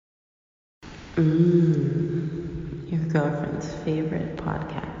Your girlfriend's favorite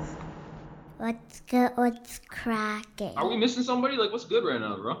podcast. What's good? What's cracking? Are we missing somebody? Like, what's good right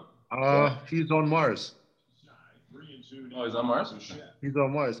now, bro? He's on Mars. Oh, he's on Mars? He's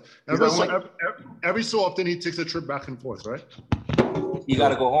on Mars. Every so often he takes a trip back and forth, right? You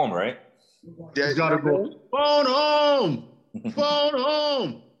gotta go home, right? Yeah, He's gotta go. Phone home! Phone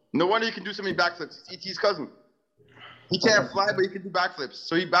home! No wonder he can do so many backflips. It's E.T.'s cousin. He can't fly, but he can do backflips.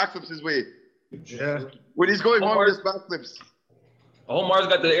 So he backflips his way. Yeah. When he's going home, he does backflips. Oh, Mars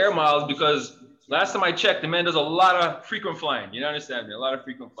got the air miles because last time I checked, the man does a lot of frequent flying. You understand me? A lot of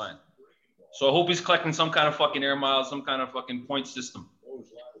frequent flying. So I hope he's collecting some kind of fucking air miles, some kind of fucking point system.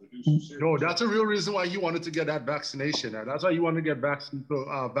 No, that's a real reason why he wanted to get that vaccination. That's why you want to get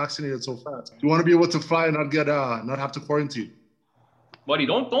vaccinated so fast. You want to be able to fly and not have to quarantine. Buddy,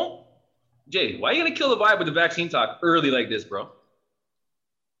 don't. Jay, why are you gonna kill the vibe with the vaccine talk early like this, bro?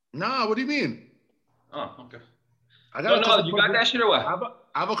 Nah, what do you mean? Oh, okay. You got that shit or what?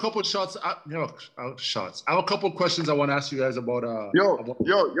 I have a couple shots. Shots. I have a couple questions I want to ask you guys about.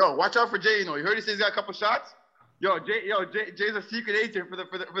 Yo, watch out for Jay. You know, you heard he says he's got a couple shots. Jay's a secret agent for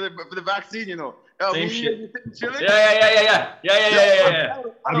the vaccine. You know. Same shit. Yeah.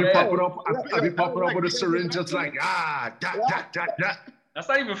 I'll be popping up with a syringe just like that. That's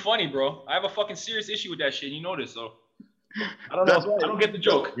not even funny, bro. I have a fucking serious issue with that shit. You know this, so I don't know. I don't get the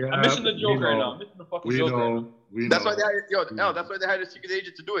joke. Yeah, I'm missing the joke right now. I'm missing the fucking joke right now. That's why that's why they hired a secret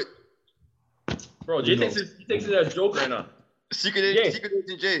agent to do it. Bro, Jay takes it as a joke right now. Secret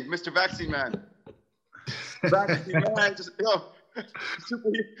agent Jay, Mr. Vaccine Man. Vaccine Man, just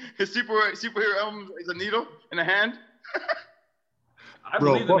his superhero is a needle in a hand. I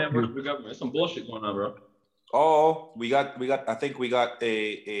believe the man works for the government. There's some bullshit going on, bro. Oh, we got. I think we got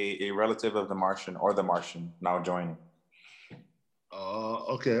a relative of the Martian or the Martian now joining.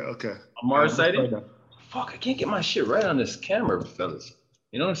 Okay. A Mars sighting? Fuck, I can't get my shit right on this camera, fellas.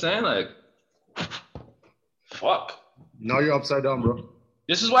 You know what I'm saying? Like, fuck. Now you're upside down, bro.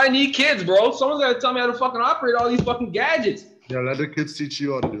 This is why I need kids, bro. Someone's gotta tell me how to fucking operate all these fucking gadgets. Yeah, let the kids teach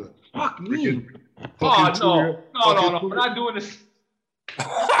you how to do it. Fuck me. No. We're not doing this.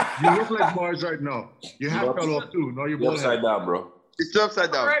 You look like Mars right now. Your hat fell off too. No, you're upside down, bro. It's still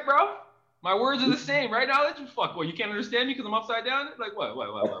upside down. All right, bro. My words are the same, right, knowledge? Fuck, what? You can't understand me because I'm upside down? Like, what?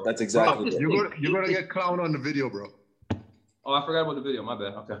 That's exactly it. You're gonna get clowned on the video, bro. Oh, I forgot about the video. My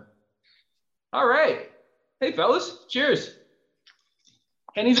bad. Okay. All right. Hey, fellas. Cheers.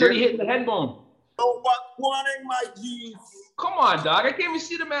 Kenny's already hitting the head bone. Oh, what wanting my G's? Come on, dog. I can't even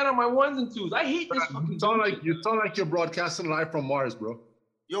see the man on my ones and twos. I hate this fucking. You sound like you're broadcasting live from Mars, bro.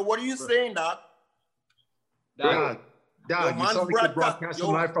 Yo, what are you saying, dog? Dog, you sound like you're broadcasting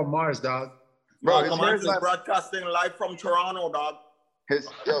live from Mars, dog. Bro, his broadcasting live from Toronto, dog. His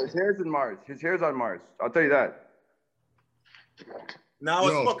hair's in Mars. His hair's on Mars. I'll tell you that. Now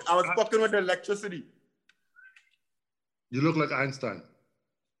I was fucking with the electricity. You look like Einstein.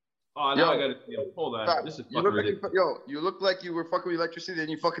 Oh, now I gotta hold on. This is fucking ridiculous. You look like you were fucking with electricity and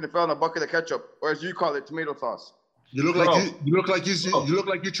you fucking fell in a bucket of ketchup, or as you call it, tomato sauce. You look like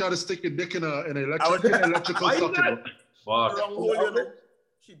you try to stick your dick in an electrical socket. Fuck. Wrong hole, you know?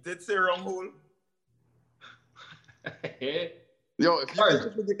 She did say wrong hole. Yo, if you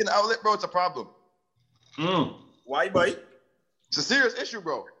stick your dick in the outlet, bro, it's a problem. Why, boy? It's a serious issue,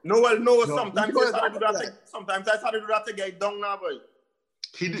 bro. No. Sometimes I try to do that. Sometimes I try to do that to get down now, boy.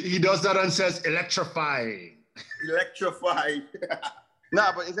 He does that and says electrify. Electrify.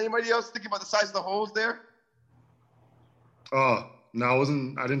 Nah, but is anybody else thinking about the size of the holes there? Oh, no,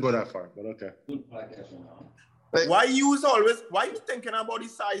 I didn't go that far, but okay. Like, why you thinking about the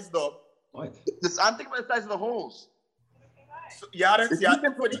size, though? What? I'm thinking about the size of the holes. So, you have to be thinking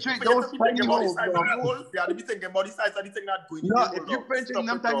about the size of the thing that going. No, if you're printing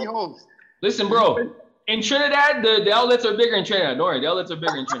them tiny holes. Listen, bro. In Trinidad, the outlets are bigger in Trinidad. Don't worry, the outlets are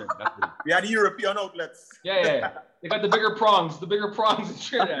bigger in Trinidad. We had the European outlets. Yeah. They got the bigger prongs in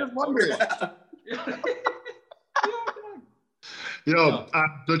Trinidad. I'm just wondering.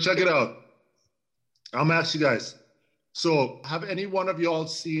 So check it out. I'm gonna ask you guys. So, have any one of y'all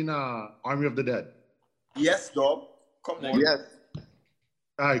seen Army of the Dead? Yes, dog. Come on. Yes.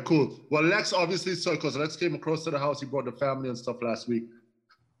 All right, cool. Well, Lex obviously saw because Lex came across to the house. He brought the family and stuff last week.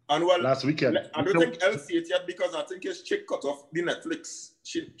 And well, last weekend. I don't think I'll see it yet because I think his chick cut off the Netflix.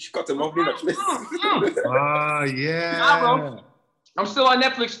 She cut him off the Netflix. Yeah. Nah, bro. I'm still on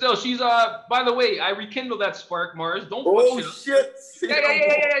Netflix still. She's by the way, I rekindled that spark, Mars. Don't shit.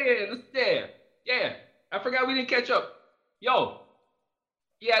 Yeah. I forgot we didn't catch up. Yo.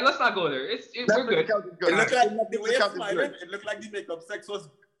 Yeah, let's not go there. We're good. It looked like the way it's smiling, it looked like the makeup sex was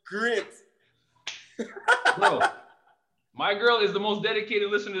great. Bro, my girl is the most dedicated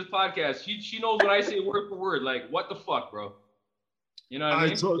listener to this podcast. She knows when I say word for word. Like, what the fuck, bro? You know what I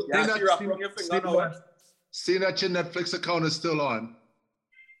mean? So Yeah, she wrap around your finger now. seeing that your Netflix account is still on,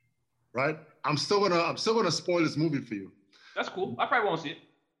 right? I'm still gonna spoil this movie for you. That's cool. I probably won't see it.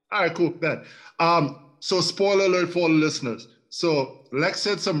 All right, cool. Then, so spoiler alert for all the listeners. So Lex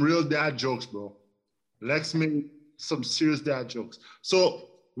said some real dad jokes, bro. Lex made some serious dad jokes. So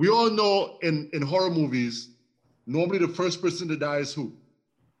we all know in horror movies, normally the first person to die is who?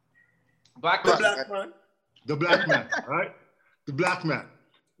 Black The person. black man. The black man, right? The black man.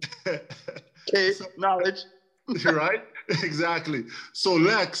 Okay, knowledge. Right? Exactly. So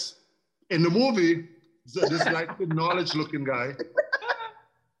Lex, in the movie, this like the knowledge looking guy.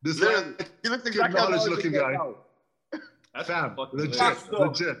 This Literally, he looks exactly how knowledge looking guy. That's Fam, fucking legit,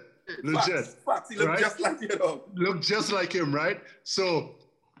 hilarious. legit. Facts. He look Right? just like you, dog. Look just like him, right? So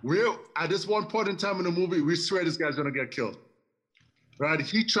we're at this one point in time in the movie, we swear this guy's gonna get killed. Right?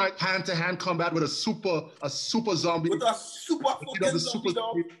 He tried hand-to-hand combat with a super zombie. With a super fucking zombie,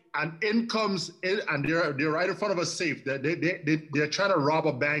 dog. And in comes in, and they're right in front of a safe. They're trying to rob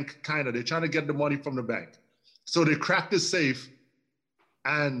a bank, kind of. They're trying to get the money from the bank. So they crack the safe,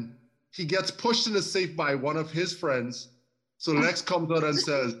 and he gets pushed in the safe by one of his friends. So Lex comes out and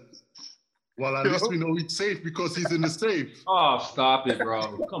says, well, at least we know he's safe because he's in the safe. Oh, stop it, bro.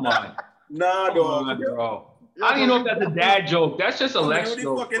 Come on. Nah, Come dog. on, bro. I don't even know if that's a dad joke. That's just a You know Lex the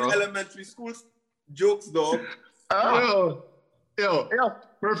joke, fucking bro. elementary school jokes, dog. Yo,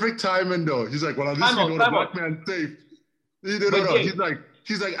 perfect timing though. He's like, well, at least Time we know out, the time black man's safe. No, But no. Jay-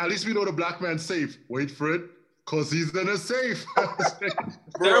 He's like, at least we know the black man's safe. Wait for it, cause he's in a safe. Bro,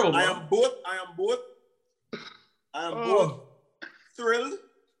 Terrible, I bro. am both thrilled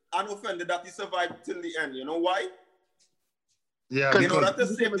and offended that he survived till the end. You know why? Yeah, You know because that the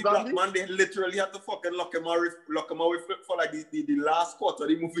became a safety black zombie? man, they literally had to fucking lock him away for like the last quarter of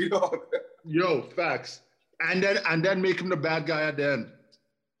the movie, dog. yo, facts. And then make him the bad guy at the end.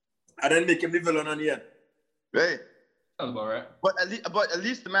 And then make him the villain on the end. Hey, Sounds about right. but at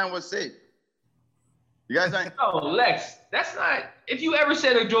least the man was safe. You guys ain't. No, Lex, that's not. If you ever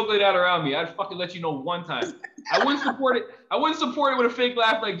said a joke like that around me, I'd fucking let you know one time. I wouldn't support it. I wouldn't support it with a fake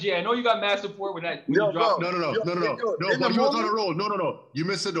laugh like Jay. I know you got mad support with that. When Yo, you dropped bro. it. No. In But the he was on moment- a roll. No. You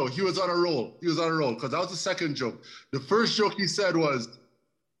missed it though. He was on a roll. Because that was the second joke. The first joke he said was,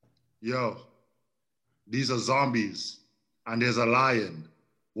 yo, these are zombies and there's a lion.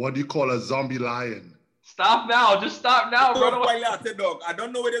 What do you call a zombie lion? Stop now. Just stop now, bro. Dog, why laugh, dog? I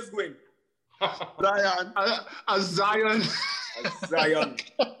don't know where this going. Zion. A Zion. Zion.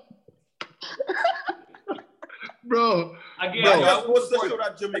 Bro. Again, But I you're would supposed to support show it.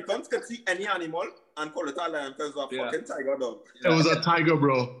 that Jamaicans can see any animal and call it a lion because it's a Yeah. fucking tiger, dog. It was a tiger,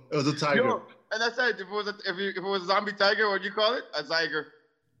 bro. It was a tiger. Yo, and that's it. If it was a zombie tiger, what do you call it? A zyger.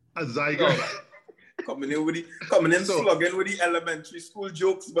 A zyger. Coming in So- slugging with the elementary school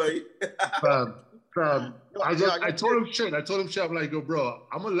jokes, boy. Fam. I told him shit. I'm like, yo, bro,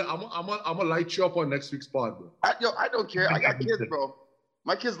 I'm gonna light you up on next week's pod, bro. I don't care. I got kids, bro.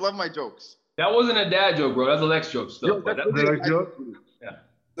 My kids love my jokes. That wasn't a dad joke, bro. That's a Lex joke still. Yo, But that's that- Is that like joke?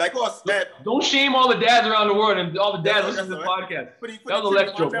 Like us, man. don't shame all the dads around the world and all the dads That's listening to the right. podcast. For the That was a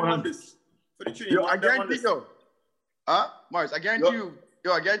Lex Trinity joke, man, them on 100. this. For the Trinity Yo, I man, them on guarantee this. you. Mars, I guarantee you.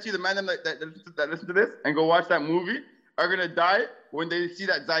 Yo, I guarantee the man that listen to this and go watch that movie are gonna die when they see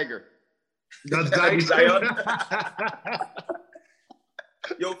that zyger. That's Zion. Zyger.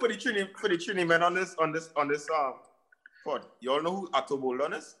 Yo, for the Trinity man on this pod. You all know who Atto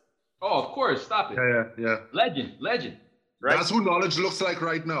Boldon is? Oh, of course. Stop it. Yeah. Legend. Right? That's who knowledge looks like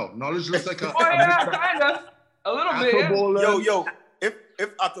right now. Knowledge looks like a. Oh, yeah, kind of. A little bit. Yeah. Yo, if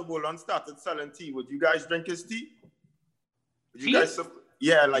Atto Boldon started selling tea, would you guys drink his tea? Would you Tea? guys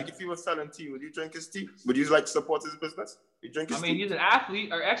yeah, like if he was selling tea, would you drink his tea? Would you like support his business? You drink his I mean, tea? he's an athlete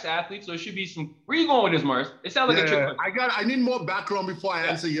or ex-athlete, so it should be some. Where you going with this, Mars? It sounds like a trick question. I need more background before I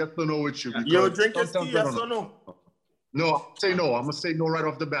answer yes or no with you. Yo, because drink his tea, sometimes I yes don't or know. no? No, I'll say no. I'm gonna say no right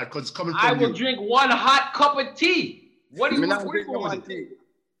off the bat because it's coming from I will you. drink one hot cup of tea. What do you Me not where you drink going no with it? tea.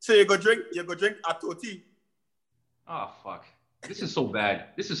 So you go drink Atto tea. Oh fuck. This is so bad.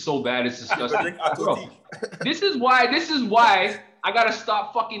 This is disgusting. You go drink Atto Bro, tea. this is why I gotta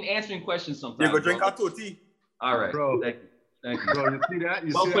stop fucking answering questions sometimes. You go drink bro. Atto tea. All right. Bro. Thank you. Bro, you see that?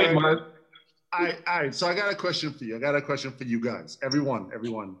 You Well see played, that? Mars. All right. So I got a question for you. Guys. Everyone.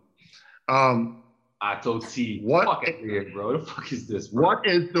 Atto tea. What- Fuck out here, bro. The fuck is this? Bro? What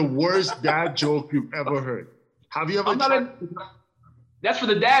is the worst dad joke you've ever heard? Have you ever I'm not tried? That's for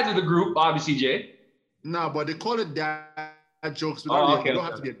the dads of the group, obviously, Jay. No, but they call it dad jokes. Oh, You okay, don't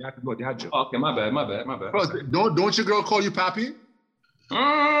have to get dad to go dad joke. Okay, my bad. Bro, don't your girl call you papi?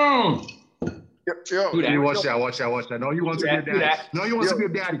 Yo, Do that. You watch that. No, you want to be a daddy. No, you want to be a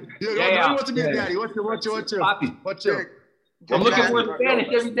daddy. No, you want to be a daddy. Watch it. Papi. Watch it. I'm looking more Spanish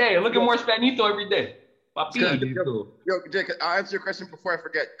every day. I'm looking more Spanito every day. Papi. Yo, Jake, I'll answer your question before I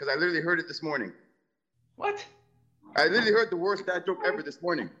forget, because I literally heard it this morning. What? I literally heard the worst dad joke ever this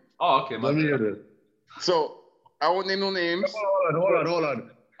morning. Oh, okay. Let me hear this. So, I won't name no names. Hold on.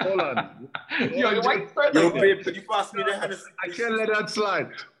 Yo, why you start Yo, like that? babe, could you pass me the Hennessy? I can't let that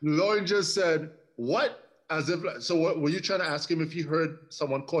slide. Lauren just said, what? As if, so what, were you trying to ask him if he heard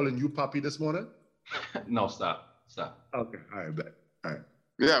someone calling you papi this morning? No, stop. Okay, all right, bet. All right.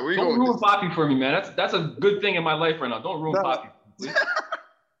 Yeah, where you Don't going? ruin Papi for me, man. That's a good thing in my life right now. Don't ruin Papi, please.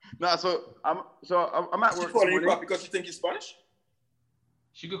 Nah, so I'm at She work. calling you this morning. papi because you think he's Spanish?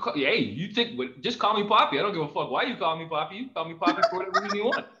 She could call. Hey, you think? Just call me Papi. I don't give a fuck why you call me Papi. You call me Papi for whatever reason you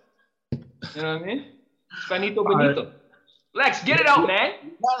want. You know what I mean? Spanito Benito. Lex, get it out, man.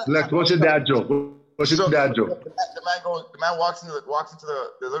 Lex, what's your dad joke? The man walks into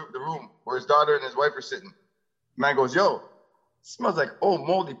the room where his daughter and his wife are sitting. The man goes, "Yo, smells like old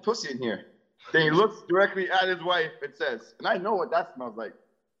moldy pussy in here." Then he looks directly at his wife and says, and I know what that smells like,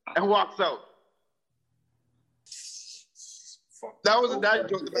 and walks out. That was a dad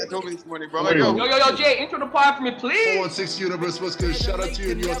joke the man told me this morning, bro. I'm like, Yo, Jay, intro the pod for me, please. 416 Universe, what's good? Shout out to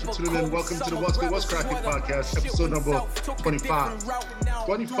you and yours for tuning in. Welcome to the What's Good, What's Cracking podcast, episode number 25.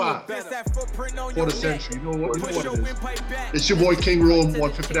 25 for the century. You know what it is. It's your boy King Rome,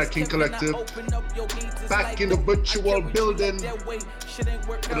 150 That King Collective. Back in the virtual building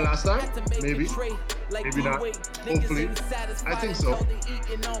for the last time? Maybe not. Hopefully. I think so.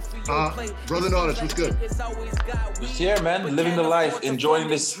 Brother Knowledge, what's good? Just here, man, living the life, enjoying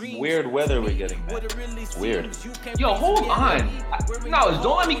this weird weather we're getting, man. It's weird. Yo, hold on. No,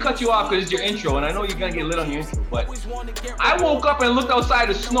 don't let me cut you off because it's your intro, and I know you're gonna get lit on your intro, but I woke up and looked outside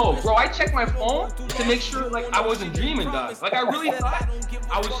the snow. Bro, I checked my phone to make sure like I wasn't dreaming, dog. Like I really thought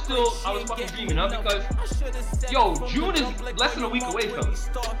I was fucking dreaming, huh? Because yo, June is less than a week away from us.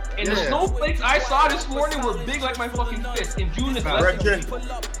 And the snowflakes I saw this morning were big like my fucking fist. And June is less than a week.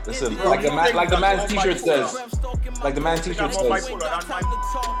 Listen, like the man's t-shirt says. Like the man's t-shirt says. Like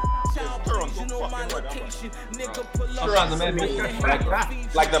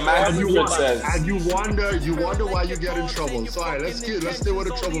the man's t-shirt says. And you wonder why you get in trouble. So all right, let's stay with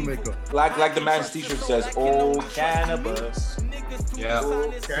the troublemaker. Like the man's t-shirt says, oh cannabis. Yeah.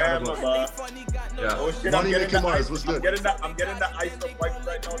 Oh, cannabis. Yeah. Oh shit, Money making Mars, what's good? I'm getting that iced up white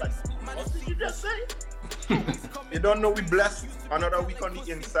right now. Like, what did you just say? You don't know we blessed another week on the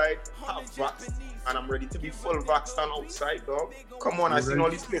inside, half vaxxed, and I'm ready to be full vaxxed and outside, dog. Come on, I've seen all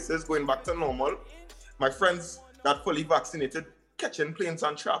these places going back to normal. My friends that fully vaccinated, catching planes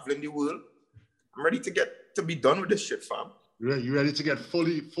and traveling the world. I'm ready to be done with this shit, fam. You ready to get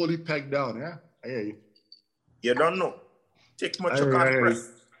fully pegged down, yeah? I hear you. You don't know. Take much you can't press.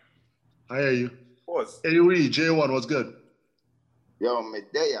 I hear you. Pause. AOE, J1, what's good? yo,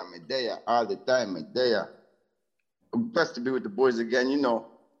 Medea, all the time, Medea. I'm blessed to be with the boys again, you know.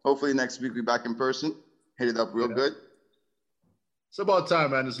 Hopefully next week we're back in person. Hit it up real good. It's about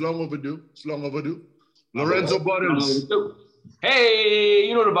time, man. It's long overdue. Lorenzo Buttons. Hey,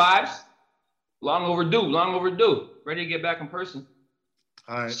 you know the vibes. Long overdue. Ready to get back in person.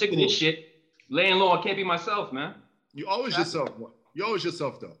 All right. Sick of this shit. Laying low, I can't be myself, man. You always yourself,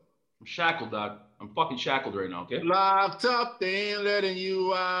 though. I'm shackled, dog. I'm fucking shackled right now, okay? Locked up, they ain't letting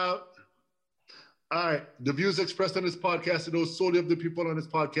you out. All right. The views expressed on this podcast are those solely of the people on this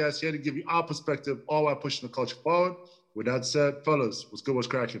podcast here to give you our perspective, all while pushing the culture forward. With that said, fellas, what's good, what's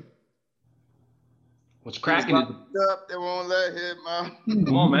cracking? What's cracking is... They won't let him out.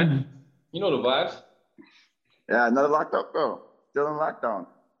 Come on, man. You know the vibes. Yeah, another locked up, bro. Still in lockdown.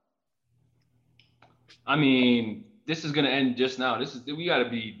 I mean, this is gonna end just now. This is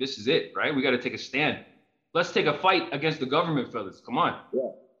it, right? We gotta take a stand. Let's take a fight against the government, fellas. Come on.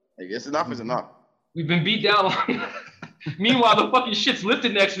 Yeah. I guess enough is enough. We've been beat down. Meanwhile, the fucking shit's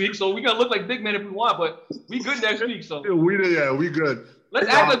lifted next week, so we're gonna look like big men if we want, but we good next week, so. We good. Let's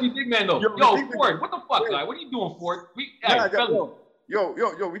act like we big men, though. Yo, Ford, what the fuck, guy? What are you doing, Ford? Yo,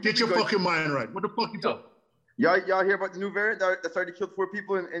 we get your fucking mind right. What the fuck you talking? Y'all hear about the new variant that started to kill 4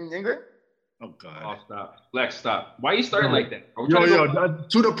 people in England? Oh, God. Oh, stop. Lex, stop. Why are you starting like that?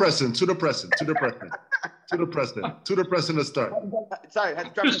 To the pressing to start. Sorry,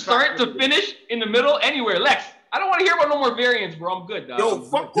 to start to finish in the middle, anywhere. Lex, I don't want to hear about no more variants, bro. I'm good, dog. Yo,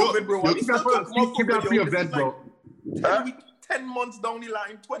 fuck COVID, bro. Keep that for your event, bro. 10 months down the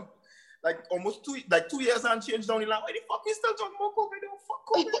line, like almost 2 years and change down the line. Why the fuck you still talking about COVID? Yo, fuck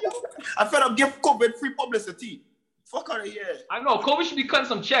COVID, yo. I fed up give COVID free publicity. Fuck out of here. I know COVID should be cutting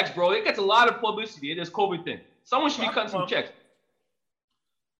some checks, bro. It gets a lot of publicity. This COVID thing. Someone should be cutting some checks.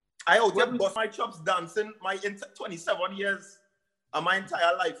 I out here bust my chops dancing my 27 years of my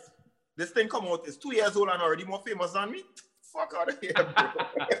entire life. This thing come out is 2 years old and already more famous than me. Fuck out of here, bro.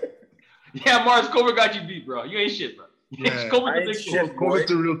 Yeah, Mars, COVID got you beat, bro. You ain't shit, bro. Yeah. COVID's a big shit.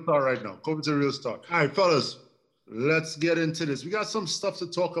 COVID's a real star right now. COVID's a real star. All right, fellas, let's get into this. We got some stuff to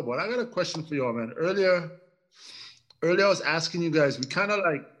talk about. I got a question for y'all, man. Earlier I was asking you guys, we kind of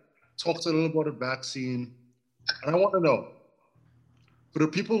like talked a little about the vaccine. And I want to know, for the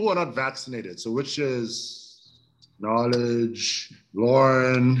people who are not vaccinated, so which is Knowledge,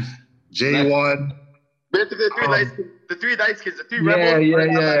 Lauren, J1. Basically, the three dice kids, the three Yeah.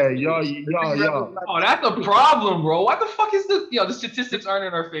 rebels. Oh, that's a problem, bro. What the fuck is this? Yo, the statistics aren't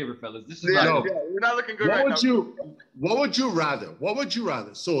in our favor, fellas. This is not good. We're not looking good right now. What would you rather? What would you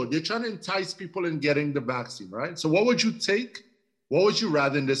rather? So you're trying to entice people in getting the vaccine, right? So what would you take? What would you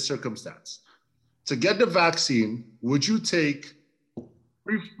rather in this circumstance? To get the vaccine, would you take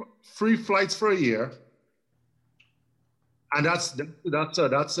free flights for a year? And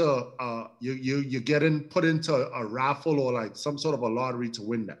you're getting put into a raffle or like some sort of a lottery to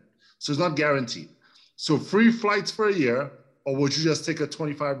win that. So it's not guaranteed. So free flights for a year, or would you just take a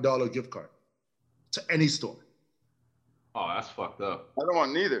 $25 gift card to any store? Oh, that's fucked up. I don't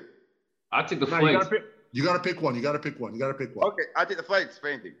want neither. I take the No, flights. you gotta pick one. Okay, I take the flights for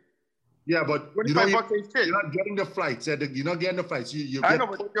anything. Yeah, but $25 ain't shit. you're not getting the flights. You're not getting the flights. I know,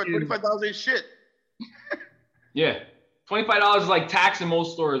 but $25 ain't shit. Yeah. $25 is like tax in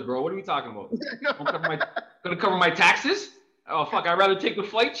most stores, bro. What are we talking about? Gonna cover my taxes? Oh fuck! I'd rather take the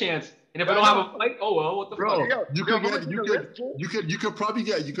flight chance. And if I don't have a flight, oh well, what the Bro, fuck? you could probably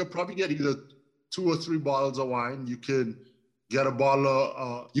get either 2 or 3 bottles of wine. You could get a bottle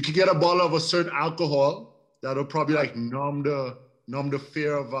of a certain alcohol that'll probably like numb the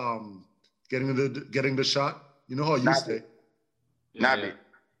fear of getting the shot. You know how you stay. Nah.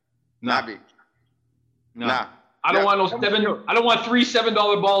 I don't want 3 $7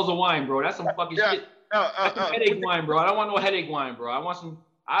 bottles of wine, bro. That's some fucking shit. That's some headache wine, bro. I don't want no headache wine, bro. I want some.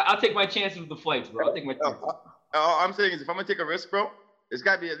 I'll take my chances with the flights, bro. I'll take my chances. All I'm saying is, if I'm gonna take a risk, bro, it's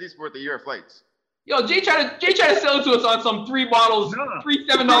gotta be at least worth a year of flights. Yo, Jay try to sell it to us on some $3 $7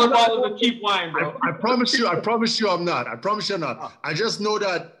 bottles of cheap wine, bro. I promise you I'm not. I just know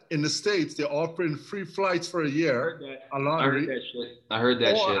that in the States they're offering free flights for a year. I heard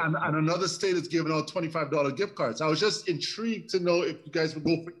that shit. And another state is giving out $25 gift cards. I was just intrigued to know if you guys would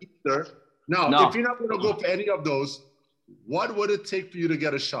go for either. Now, if you're not going to go for any of those, what would it take for you to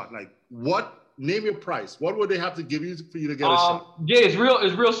get a shot? Like, name your price. What would they have to give you for you to get a shot? Jay, it's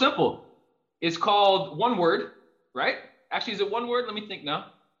real simple. It's called one word, right? Actually, is it one word? Let me think now.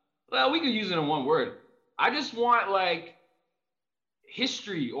 Well, we can use it in one word. I just want like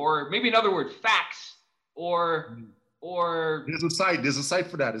history, or maybe another word, facts, or. There's a site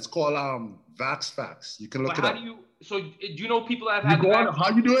for that. It's called Vax Facts. You can look it up. Do you know people that have had?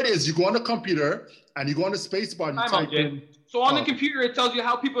 How you do it is you go on the computer and you go on the space bar and you type in. So on the computer, it tells you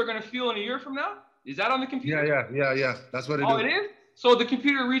how people are going to feel in a year from now. Is that on the computer? Yeah. That's what it is. Oh, it is. So the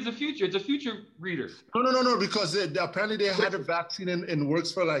computer reads the future. It's a future reader. No, because apparently they had a vaccine in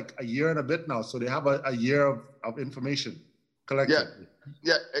works for like a year and a bit now. So they have a year of information collected.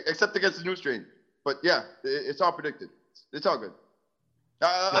 Yeah, except against the new strain. But yeah, it's all predicted. It's all good.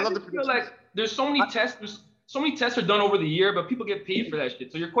 I love the predictions. Feel like there's so many tests. So many tests are done over the year, but people get paid for that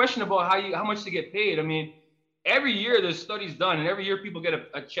shit. So your question about how much to get paid, I mean, every year there's studies done, and every year people get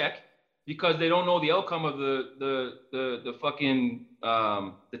a check because they don't know the outcome of the fucking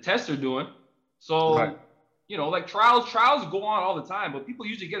the tests they're doing. So right. You know, like trials go on all the time, but people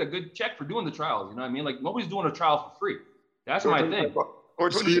usually get a good check for doing the trials. You know what I mean? Like nobody's doing a trial for free. That's my thing.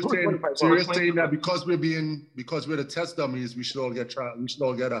 So you're saying that because we're the test dummies, we should all get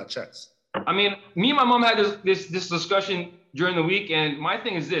checks. I mean, me and my mom had this discussion during the week, and my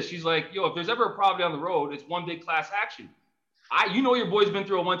thing is this: she's like, "Yo, if there's ever a problem down the road, it's one big class action." Your boy's been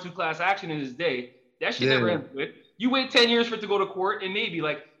through a 1-2 class action in his day. That shit never ends good. You wait 10 years for it to go to court, and maybe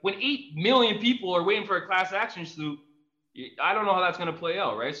like when 8 million people are waiting for a class action suit, I don't know how that's gonna play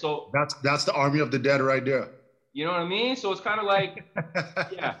out, right? So that's the army of the dead right there. You know what I mean? So it's kind of like,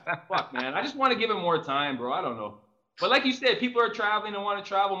 yeah, fuck, man. I just want to give it more time, bro. I don't know. But like you said, people are traveling and want to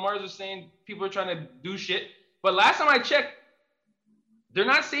travel. Mars is saying people are trying to do shit. But last time I checked, they're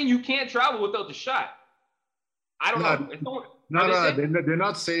not saying you can't travel without the shot. I don't know. No, they're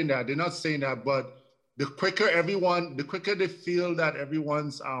not saying that. They're not saying that. But the quicker they feel that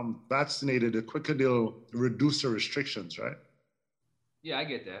everyone's vaccinated, the quicker they'll reduce the restrictions, right? Yeah, I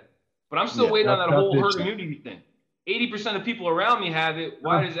get that. But I'm still waiting on that whole herd immunity thing. 80% of people around me have it.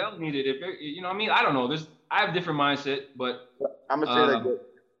 Why does L need it? If you know what I mean? I don't know. I have a different mindset, but I'm gonna say like this.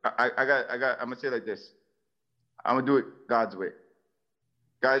 I'm gonna say like this. I'm gonna do it God's way.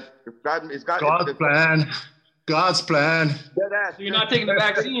 Guys, God's plan. So you're not taking the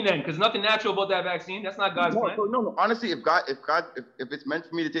vaccine then, because nothing natural about that vaccine. That's not God's plan. No. Honestly, if it's meant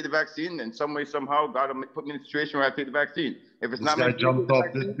for me to take the vaccine, then some way, somehow, God will put me in a situation where I take the vaccine. If it's not meant for me to take the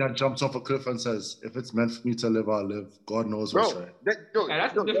vaccine, this guy jumps off a cliff and says, "If it's meant for me to live, I'll live." God knows what's right.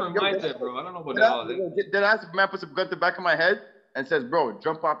 That's a different mindset, bro. I don't know about that. Then ask if man puts a gun to the back of my head and says, "Bro,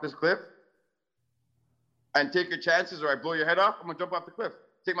 jump off this cliff and take your chances, or I blow your head off. I'm gonna jump off the cliff.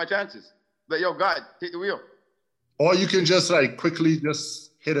 Take my chances." But yo, God, take the wheel. Or you can just like quickly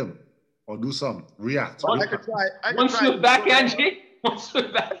just hit him or do something, react. I could try. One swift backhand, Jay. One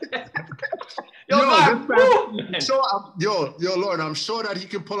swift backhand. Yo, Lauren, I'm sure that he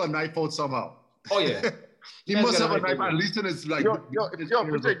can pull a knife out somehow. Oh yeah. He must have a knife at least in his like.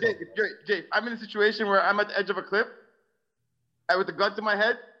 Jay, I'm in a situation where I'm at the edge of a cliff, and with a gun to my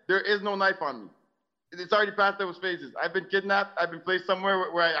head, there is no knife on me. It's already past those phases. I've been kidnapped. I've been placed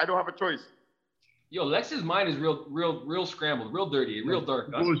somewhere where I don't have a choice. Yo, Lex's mind is real scrambled, real dirty, real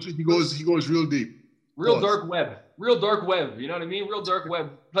dark. He goes real deep. Real dark web. You know what I mean? Real dark web.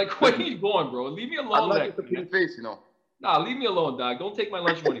 Like, where are you going, bro? Leave me alone, Lex. Face, you know. Nah, leave me alone, dog. Don't take my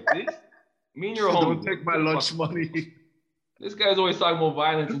lunch money, please. Me and your home. Don't take my lunch money. This guy's always talking about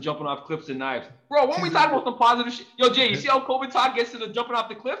violence and jumping off cliffs and knives. Bro, when we talking about some positive shit? Yo, Jay, you see how COVID talk gets to the jumping off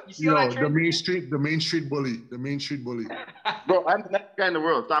the cliff? You see how that the main street bully. Bro, I'm the nicest guy in the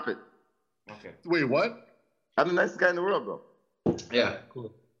world. Stop it. Okay. Wait, what? I'm the nicest guy in the world, bro. Yeah.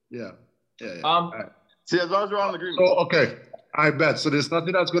 Cool. Yeah. All right. See, as long as we're on the agreement. Oh, okay. I bet. So there's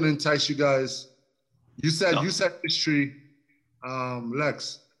nothing that's going to entice you guys. You said history,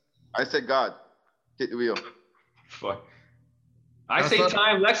 Lex. I said God. Hit the wheel. Fuck. I say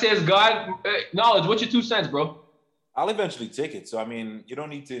time. Lex says God. Knowledge. What's your 2 cents, bro? I'll eventually take it. So, I mean, you don't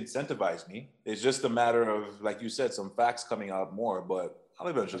need to incentivize me. It's just a matter of, like you said, some facts coming out more, but I'll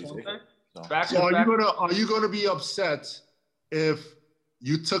eventually take it. So are you gonna be upset if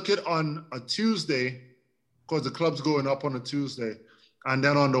you took it on a Tuesday, because the club's going up on a Tuesday, and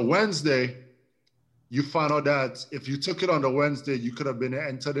then on the Wednesday, you found out that if you took it on the Wednesday, you could have been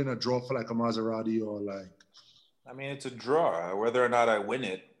entered in a draw for like a Maserati or like. I mean, it's a draw. Whether or not I win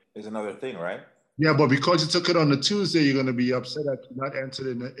it is another thing, right? Yeah, but because you took it on the Tuesday, you're gonna be upset that you're not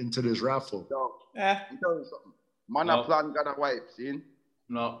entered into this raffle. No. I'm telling you something. Man, a plan got a wife, see?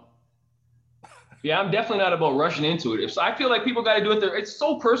 No. Yeah, I'm definitely not about rushing into it. I feel like people got to do it there. It's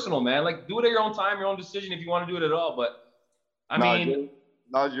so personal, man. Like, do it at your own time, your own decision if you want to do it at all. But, I mean.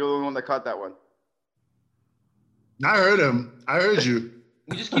 No, you're the one that caught that one. I heard him. I heard you.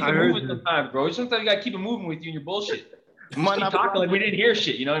 We just keep it moving sometimes, bro. Sometimes you got to keep it moving with you and your bullshit. Keep talking like we didn't hear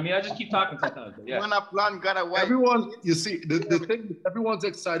shit, you know what I mean? I just keep talking sometimes. But yeah. Everyone, you see, the thing, everyone's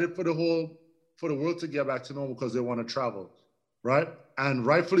excited for the world to get back to normal because they want to travel, right? And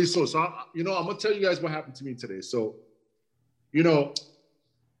rightfully so. So, I'm going to tell you guys what happened to me today. So, I'm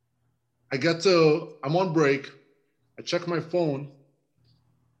on break. I check my phone,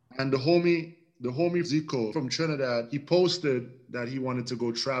 and the homie Zico from Trinidad, he posted that he wanted to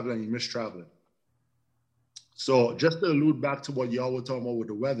go travel and he missed traveling. So just to allude back to what y'all were talking about with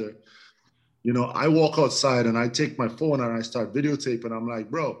the weather, I walk outside and I take my phone and I start videotaping. I'm like,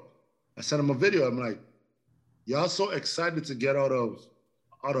 bro, I sent him a video. I'm like, y'all so excited to get out of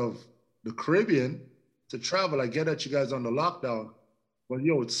the Caribbean to travel. I get that you guys are on the lockdown, but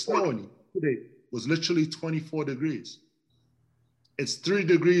it's snowing. Today was literally 24 degrees. It's 3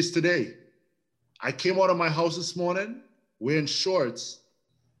 degrees today. I came out of my house this morning wearing shorts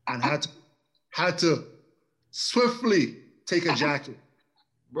and had to swiftly take a jacket.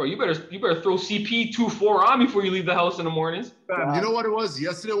 Bro, you better throw CP24 on before you leave the house in the mornings. You know what it was?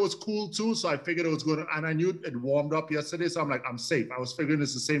 Yesterday was cool too, so I figured it was good. And I knew it warmed up yesterday, so I'm like, I'm safe. I was figuring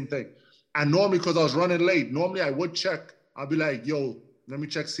it's the same thing. And normally, because I was running late, normally I would check. I'll be like, yo, let me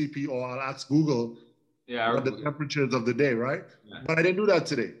check CP, or I'll ask Google what the temperatures of the day, right? Yeah. But I didn't do that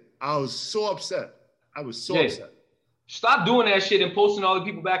today. I was so upset. Upset. Stop doing that shit and posting all the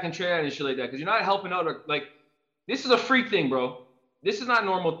people back in Trinidad and shit like that, because you're not helping out. This is a freak thing, bro. This is not a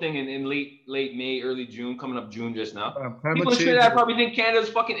normal thing in late May, early June, coming up June just now. People in Trinidad probably think Canada's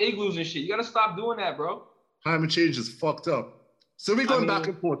fucking igloos and shit. You got to stop doing that, bro. Climate change is fucked up. So we're going back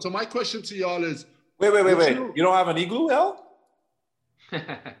and forth. So my question to y'all is... Wait. You don't have an igloo, L?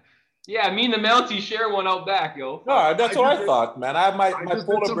 Yeah, me and the Mountie share one out back, yo. No, that's what I thought, man. I have my just did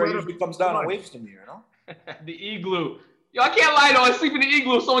polar some bear right usually up- comes down come and on. waves to me, you know? The igloo. Yo, I can't lie though. I sleep in the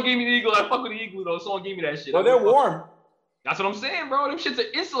igloo. If someone gave me the igloo, I fuck with the igloo though. Someone gave me that shit. Well, they're warm. That's what I'm saying, bro. Them shits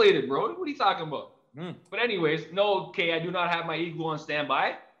are insulated, bro. What are you talking about? But anyways, no, okay, I do not have my igloo on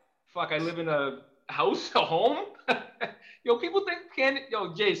standby. Fuck, I live in a house, a home. Yo, people think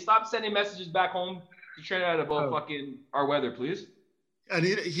yo, Jay, stop sending messages back home to Trinidad about fucking our weather, please. And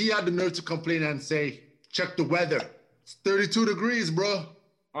he had the nerve to complain and say, check the weather. It's 32 degrees, bro.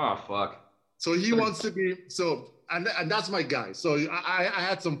 Oh, fuck. So he wants to be, and that's my guy. So I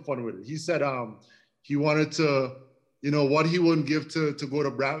had some fun with it. He said he wanted to, what he wouldn't give to go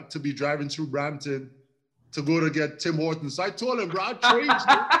to be driving through Brampton to go to get Tim Hortons. So I told him, bro, I'll trade you.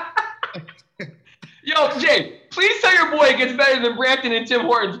 Yo, Jay, please tell your boy it gets better than Brampton and Tim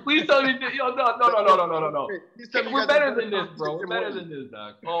Hortons. Please tell me. Yo, no. We're better than this, bro. We're better than this,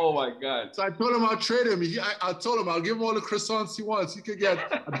 dog. Oh my God. So I told him I'll trade him. I told him I'll give him all the croissants he wants. He could get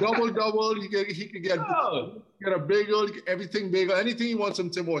a double. He could get a bagel, everything bagel, anything he wants from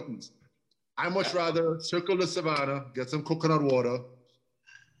Tim Hortons. I much rather circle the savannah, get some coconut water,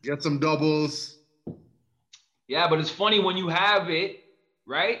 get some doubles. Yeah, but it's funny when you have it,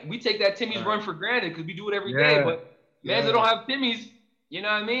 right? We take that Timmy's run for granted because we do it every day. But mans that don't have Timmy's, you know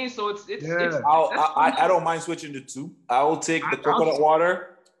what I mean? So it's I don't mind switching to two. I will take the coconut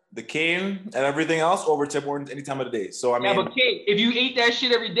water, the cane, and everything else over Tim Hortons any time of the day. So I mean, but Kate, if you ate that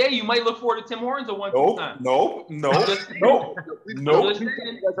shit every day, you might look forward to Tim Hortons at one time. No. You guys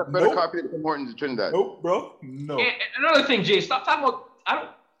have better copy of Tim Hortons in Trinidad. Nope, bro. No. And another thing, Jay, stop talking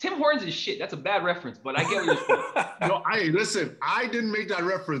about. Tim Hortons is shit. That's a bad reference, but I get what you're saying. Listen. I didn't make that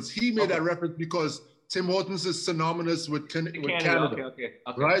reference. He made that reference because Tim Hortons is synonymous with Canada. Okay.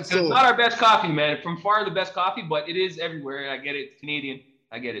 Right. So it's not our best coffee, man. From far the best coffee, but it is everywhere. I get it. It's Canadian.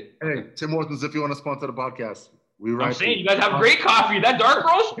 I get it. Hey, Tim Hortons, if you want to sponsor the podcast, I'm saying you guys have great coffee. That dark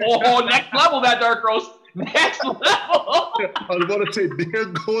roast, next level. That dark roast, next level. I was going to say, there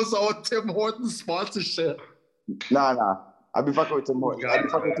goes our Tim Hortons sponsorship. Nah. I'll be fucking with Tim Hortons. I'll be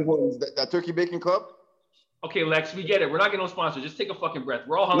fucking with Tim Hortons. That Turkey Bacon Club. Okay, Lex, we get it. We're not getting no sponsor. Just take a fucking breath.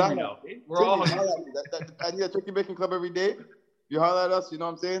 We're all hungry now. Okay? We're all hungry. I need a Turkey Bacon Club every day. You holler at us, you know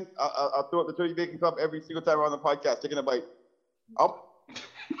what I'm saying? I'll throw up the Turkey Bacon Club every single time we're on the podcast, taking a bite. I'm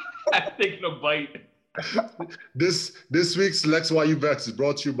taking a bite. This week's Lex Why You Vex is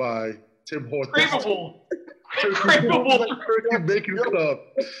brought to you by Tim Hortons. Craveable. Turkey Bacon Club.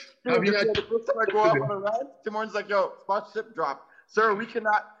 Have you had the first time I go out on a ride, Tim Hortons like, yo, sponsorship drop. Sir, we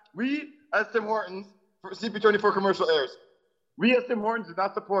as Tim Hortons, for CP24 commercial airs, we as Tim Hortons did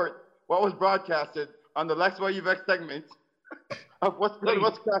not support what was broadcasted on the Lex Why You Vex segment of what's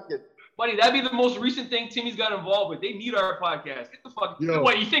cracking. Buddy, that'd be the most recent thing Timmy's got involved with. They need our podcast. Get the fuck.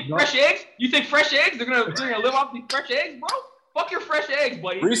 What, you think fresh eggs? You think fresh eggs? They're gonna live off these fresh eggs, bro? Fuck your fresh eggs,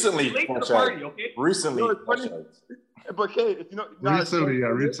 buddy. Recently, late to the party, okay? Recently, but Kate,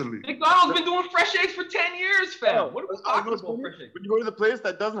 recently. McDonald's been doing fresh eggs for 10 years, fam. What are we talking about? Fresh eggs? When you go to the place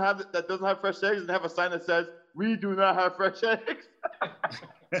that doesn't have fresh eggs and have a sign that says "We do not have fresh eggs."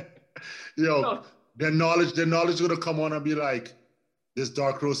 Yo, their knowledge gonna come on and be like, "This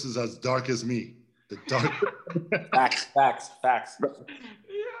dark roast is as dark as me." The dark. Facts. Yeah.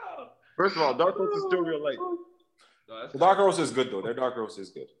 First of all, dark roast is still real light. The dark roast is good though. Their dark roast is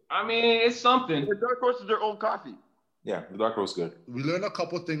good. I mean, it's something. The dark roast is their own coffee. Yeah, the dark roast is good. We learned a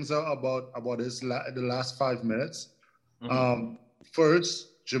couple things about this the last 5 minutes. Mm-hmm.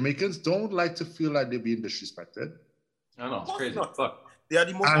 First, Jamaicans don't like to feel like they're being disrespected. I know, it's crazy. Fuck. They are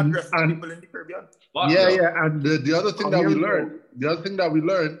the most aggressive people in the Caribbean. Yeah. And the other thing that we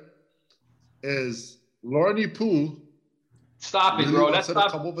learned is Lorne Pooh. Stop it, bro. That's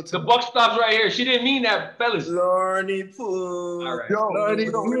not. The buck stops right here. She didn't mean that, fellas. Lorne Pooh. All right.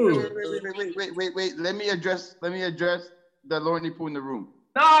 Wait. Let me address the Lorne Pooh in the room.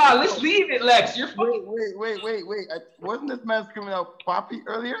 Nah, let's leave it, Lex. You're fucking. Wait. Wasn't this man screaming out Poppy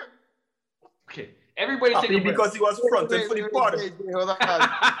earlier? Okay. Everybody take a breath. Because he was fronted for the party. Hold on.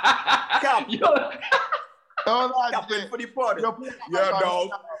 Hold on. Captain for the party. Yeah, dog.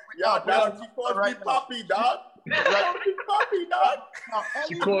 She calls me Poppy, dog.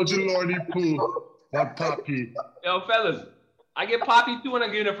 She called you Lorne Pooh, not Poppy. Yo, fellas, I get Poppy too and I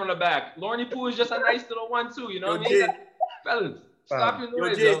get it from the back. Lorne Pooh is just a nice little one too, you know what I mean? Fellas, stop your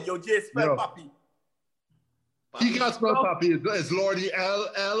noise, Yo, Jay, spell Poppy. He can't spell Poppy. It's Lorne, Lorney.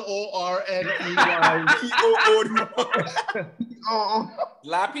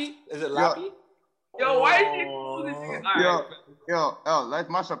 Lappy? Is it Lappy? Yo, why is he doing this? All right. Yo, let's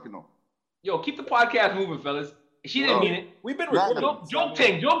mash up, you know. Yo, keep the podcast moving, fellas. She didn't mean it. We've been Nah, recording. Joke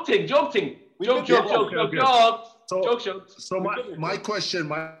ting. Joke. So my question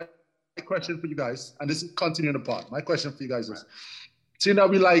for you guys, and this is continuing the part. My question for you guys is, seeing that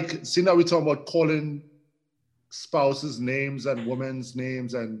we talk about calling spouses names and women's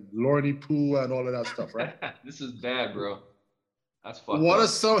names and Lorny Poo and all of that stuff, right? This is bad, bro. That's fucked What up. are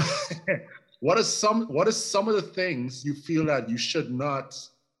some what are some of the things you feel that you should not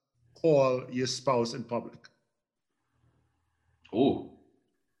call your spouse in public? Ooh.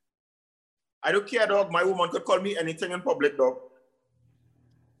 I don't care, dog. My woman could call me anything in public, dog.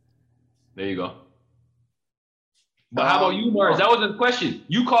 There you go. But how about you, Mars? That wasn't a question.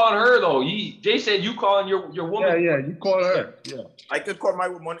 You calling her though? Jay said you calling your woman. Yeah, you call her. Yeah. I could call my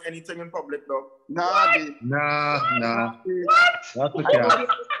woman anything in public, dog. Nah, dude. Nah. What? That's a cap.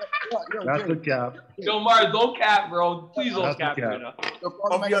 That's a cap. Yo, Mars, don't cap, bro. Please don't That's cap. a cap. You know?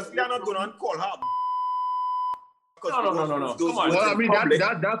 Obviously, I'm not gonna call her. No. Come on. Well, I mean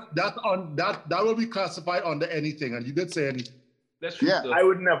that will be classified under anything, and you did say anything. That's true. Yeah, Though. I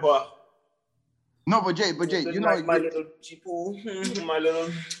would never. No, but Jay, you know, like my little cheapoo, my little.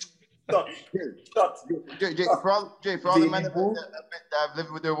 Jay, for all the men that have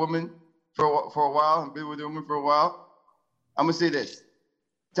lived with their woman for a while and been with their woman for a while, I'm gonna say this.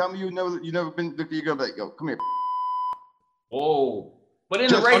 Tell me you never been looked at your girl like, yo, come here. Oh, but in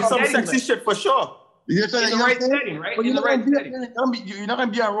Just the right Some setting, sexy shit for sure. You know what I'm in saying? the right setting, right? But In the right setting. you're not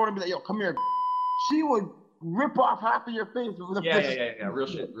gonna be on road and be like, yo, come here. She would rip off half of your face with a fist. Yeah. Real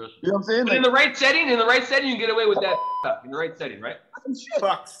shit. You know what I'm saying? But in the right setting, you can get away with that stuff. In the right setting, right?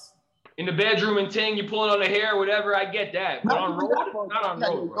 Facts. In the bedroom and ting, you're pulling on the hair, whatever. I get that. But on road, not on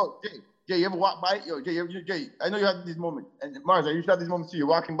road, bro. Jay, you ever walk by? Yo, Jay, I know you have these moments. And Mars, you should have these moments too. You're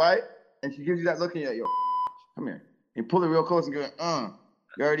walking by, and she gives you that look, and you're like, yo, come here. You pull it real close and go,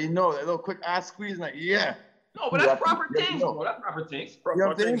 You already know that little quick ass squeeze, like, yeah. No, but that's proper things, bro. That's proper things.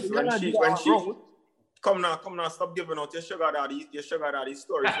 Proper things. When she come now, stop giving out your sugar daddy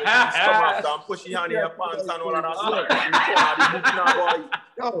stories. Come after and push your hand in your pants and all of that stuff.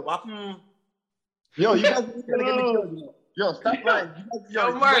 Yo, you guys gotta get me killed. Yo, stop lying.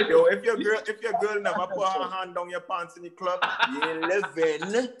 Yo, if your girl never put her hand down your pants in the club, you ain't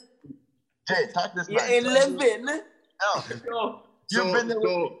living. Jay, talk this. You ain't living. You've been there.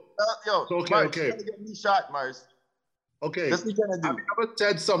 Yo, okay. Mars, you gotta get me shot, Mars. Okay. That's what you're gonna do. Have you ever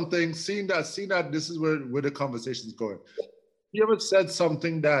said something, seeing that this is where the conversation's going? You ever said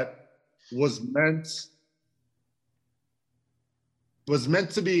something that was meant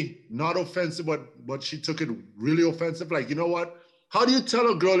to be not offensive, but she took it really offensive? Like, you know what? How do you tell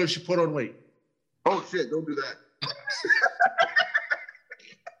a girl if she put on weight? Oh shit, don't do that.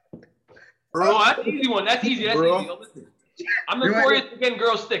 Bro, that's an easy one. That's easy. Listen, I'm notorious for getting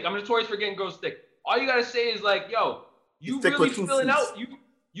girls thick. All you gotta say is like, yo, you really filling out.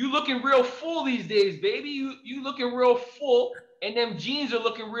 You looking real full these days, baby. You looking real full, and them jeans are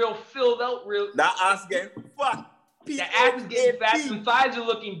looking real filled out. That ass getting fucked. The ass is getting fat. The thighs are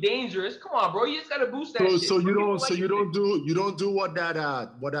looking dangerous. Come on, bro. You just gotta boost that shit. So you don't do what that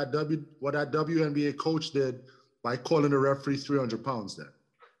WNBA coach did by calling the referee 300 pounds then.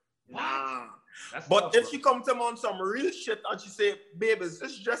 Wow. But tough, if bro. she come to me on some real shit and she say, babe, is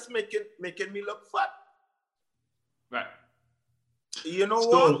this just making me look fat? Right. You know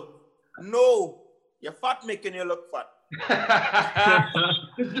what? No. You're fat making you look fat.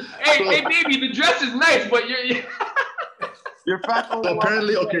 hey, baby, the dress is nice, but You're fat. So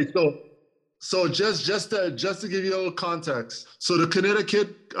apparently, okay, so just to give you a little context, so the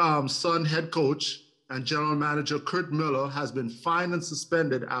Connecticut Sun head coach and general manager Kurt Miller has been fined and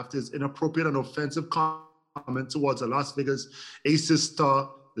suspended after his inappropriate and offensive comment towards a Las Vegas Aces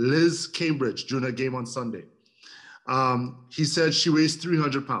star Liz Cambridge during a game on Sunday. He said she weighs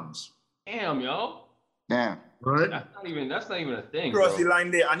 300 pounds. Damn, yo. Damn. Right? That's not even a thing, Cross bro. the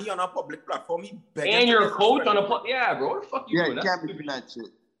line there, and he on a public platform. He begging. And you're a coach on a yeah, bro. What the fuck you doing? You can't be doing that shit.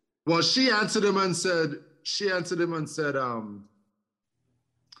 Well, she answered him and said, she's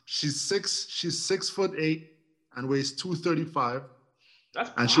 6'8" and weighs 235.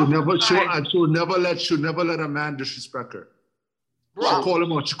 And she'll never let a man disrespect her. Bro. She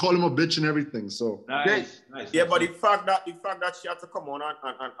called him a bitch and everything. So Nice. Yeah, but the fact that she had to come on and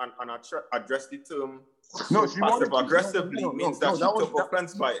address the term passive aggressively means that she took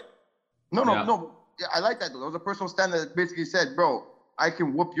offense by it. No. Yeah, I like that though. There was a personal stand that basically said, bro, I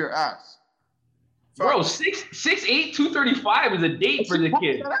can whoop your ass. Bro, 6'8", 235 is a date for the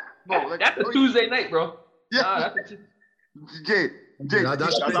kid. That's a Tuesday night, bro. Yeah. Jay.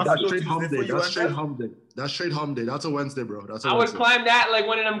 That's straight hum day. That's straight hum day. That's a Wednesday, bro. I would climb that like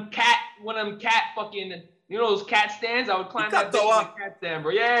one of them cat fucking You know those cat stands? I would climb The that cat bitch tower. on the cat stand,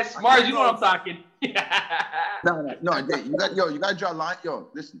 bro. Yes, Mars, you know what I'm talking. No, you gotta draw a line. Yo,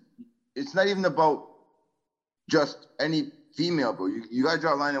 listen, it's not even about just any female, bro. You gotta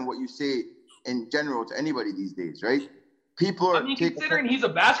draw a line on what you say in general to anybody these days, right? People are considering he's a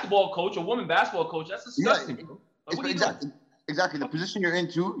basketball coach, a woman basketball coach, that's disgusting, bro. Like, what are you doing? Exactly. The position you're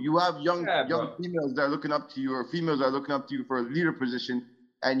into, you have young females that are looking up to you, or females that are looking up to you for a leader position,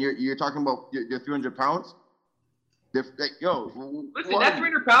 and you're talking about your 300 pounds. They're like, yo, listen, that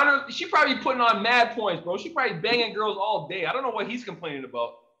 300 pounder, she probably putting on mad points, bro. She probably banging girls all day. I don't know what he's complaining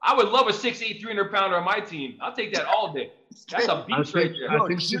about. I would love a 6'8", 300 pounder on my team. I'll take that all day. That's a beast right there. I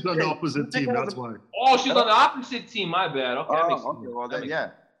think she's on the opposite team. That's why. Oh, she's on the opposite team. My bad. Okay, that makes sense. Well, then, yeah.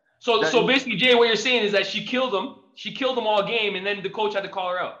 So basically, Jay, what you're saying is that she killed him. She killed him all game, and then the coach had to call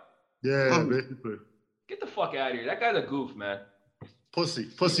her out. Yeah, basically. Get the fuck out of here. That guy's a goof, man.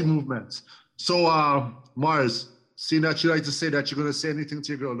 Pussy movements. So, Mars, seeing that you like to say that you're going to say anything to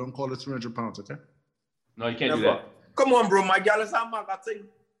your girl, don't call her 300 pounds, okay? No, you can't do that. Come on, bro. My girl is a maga thing.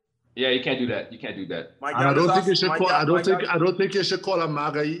 Yeah, you can't do that. You can't do that. I don't think you should call. I don't think you should call her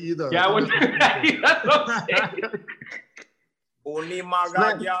maga either. Yeah, I wouldn't. That's what I'm saying. Only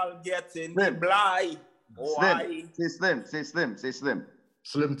maga girl gets in the blind. Say slim.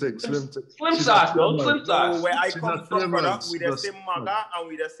 Slim thing. Slim sauce, bro. Slim sauce. So where I come from, brother, we just say maga and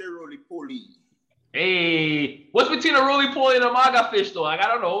we just say roly poly. Hey, what's between a roly poly and a maga fish though? Like, I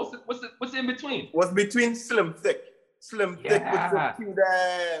don't know. What's in between? What's between slim thick? Slim thick with the cute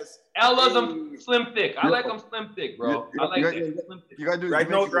ass. L loves them slim thick. I like them slim thick, bro. I like that. Slim thick. You gotta do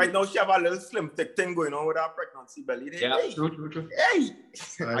right now she have a little slim thick thing going on with her pregnancy belly. Yeah, true. Hey,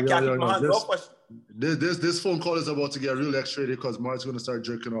 I can't keep my hands off. This phone call is about to get real X-rated because Mark's gonna start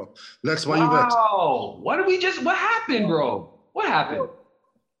jerking off. Lex, why you vexed? Wow, what happened, bro? What happened?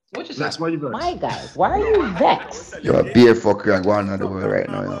 What just Lex, happened? why you vexed? My guy, why are you vexed? You're a beer fucker. I'm going out the way right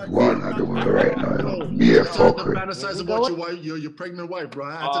now. Beer fucker. Fantasize about your pregnant wife, bro.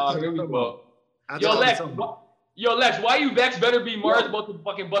 Here we go. Yo, Lex, why you vexed? Better be Mars about to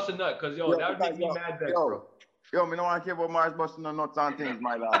fucking bust a nut, cause that would make me mad vexed, bro. Yo, me don't want to care about Mars busting no nuts on things,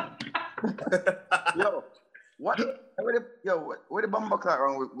 my lad. Yo, what? Where the bumper clock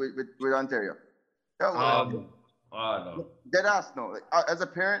wrong with Ontario? Yo, no. Dead ass, no. Like, as a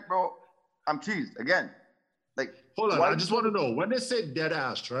parent, bro, I'm cheesed again. Like, hold on, I just want to know when they say dead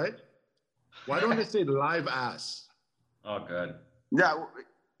ass, right? Why don't they say live ass? Oh god. Yeah.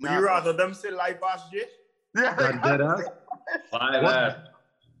 Would you rather them say live ass, Jay? Yeah. Dead ass. Live ass.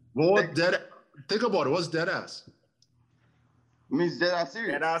 What dead? Think about it. What's dead ass? It means dead ass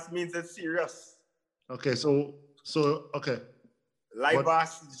serious. Dead ass means it's serious. Okay, so okay. Live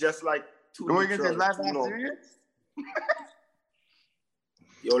ass is just like two. Are we gonna say live ass serious?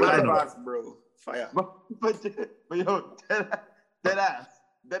 Yo, live ass, bro. Fire. But yo, dead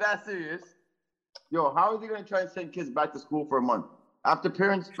ass serious. Yo, how is he gonna try and send kids back to school for a month after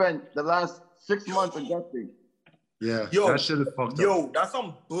parents spent the last 6 months adjusting? Yeah, that shit is fucked up. Yo, that's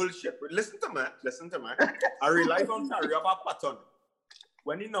some bullshit. Listen to me. I realize Ontario have a pattern.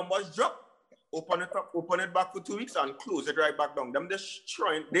 When the numbers drop, open it back for 2 weeks and close it right back down. Them just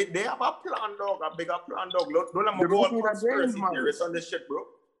trying. They have a plan, dog, a bigger plan, dog. Don't let me go on conspiracy theories on this shit, bro.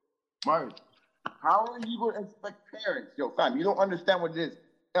 Mario, how are you going to expect parents? Yo, fam, you don't understand what it is.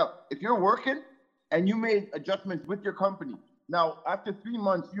 Yo, if you're working and you made adjustments with your company, now after 3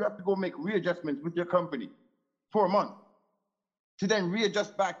 months, you have to go make readjustments with your company for a month to then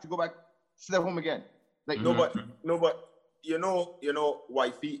readjust back to go back to their home again. Like no, but you know,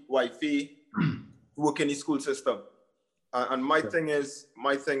 wifey work in the school system, and my thing is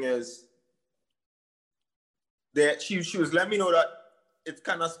that she was letting me know that it's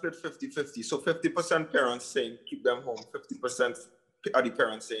kind of split 50-50. So 50% parents saying keep them home, 50% are the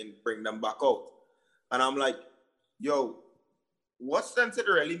parents saying bring them back out. And I'm like, yo, what sense it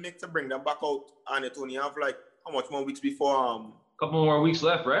really make to bring them back out and it only have like how much more weeks before couple more weeks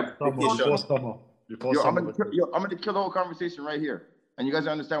left, right? Before summer. I'm gonna kill the whole conversation right here, and you guys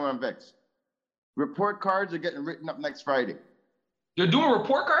understand why I'm vexed. Report cards are getting written up next Friday. You're doing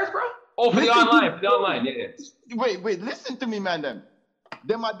report cards, bro? Oh, for the online, yeah. Wait, listen to me, man.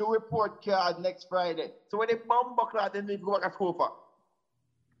 Them I do report card next Friday. So when they bomb clock, then they go back to school for.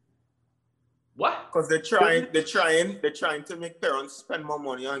 What? Because they're trying to make parents spend more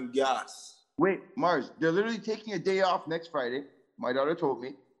money on gas. Wait, Mars, they're literally taking a day off next Friday. My daughter told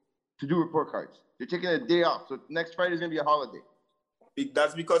me to do report cards. They're taking a day off, so next Friday is gonna be a holiday.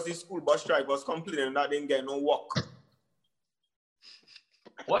 That's because the school bus drivers complaining that they didn't get no work.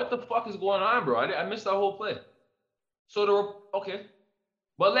 What the fuck is going on, bro? I missed that whole play. So okay,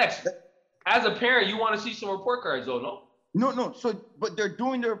 but Lex, As a parent, you want to see some report cards, though, no? No. So, but they're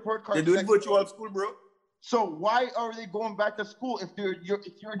doing the report cards. They're doing virtual school, bro. So why are they going back to school if you're doing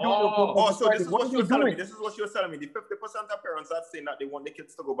so this is what you're telling me. This is what you're telling me. The 50% of parents are saying that they want the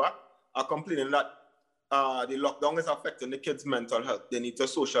kids to go back are complaining that the lockdown is affecting the kids' mental health. They need to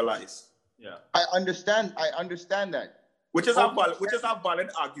socialize. Yeah, I understand that. Which is a valid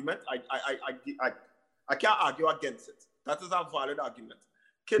argument. I can't argue against it. That is a valid argument.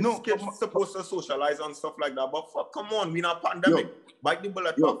 Kids supposed to socialize and stuff like that, but fuck, come on, we're in a pandemic. Bite the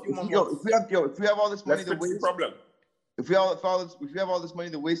bullet for a few more months. If we have all this money to waste, problem. If we have all this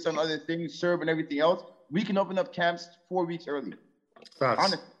money to waste on other things, serve and everything else, we can open up camps 4 weeks early.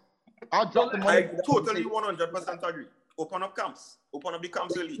 Honestly, I'll drop the money. I totally 100% agree. Open up camps. Open up the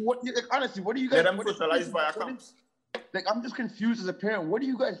camps early. Honestly, what do you guys? Let them socialize via camps. Like, I'm just confused as a parent. What are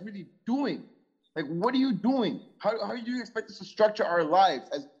you guys really doing? Like, what are you doing? How do you expect us to structure our lives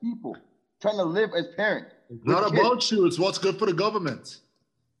as people, trying to live as parents? It's not about you. It's what's good for the government.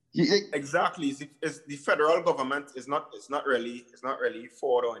 Exactly. It's the federal government is not really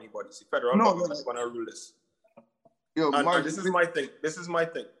for or anybody. It's the federal government that's gonna rule this. And this is my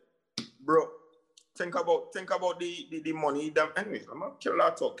thing. Bro. Think about the money. Anyways, I'm gonna kill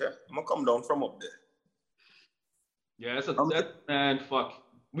that talk. I'm gonna come down from up there. Yeah, man, fuck.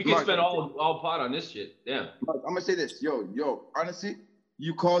 We can spend all pot on this shit. Damn. I'm gonna say this, yo. Honestly,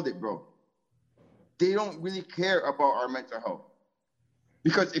 you called it, bro. They don't really care about our mental health.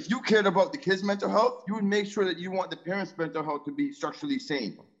 Because if you cared about the kids' mental health, you would make sure that you want the parents' mental health to be structurally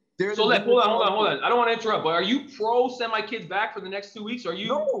sane. Hold on. I don't want to interrupt, but are you pro send my kids back for the next 2 weeks? Or are you?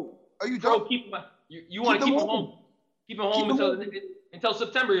 No. Are you pro keep them? You want to keep them home? Keep them home until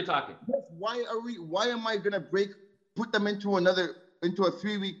September. You're talking. Yes. Why am I gonna put them into a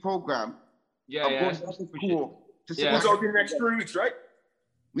 3-week program? Yeah. Going back to school. School's out in the next 3 weeks, right?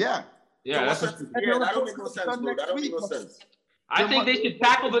 Yeah. Yeah. That don't make no sense, bro. That don't make no sense. I think they should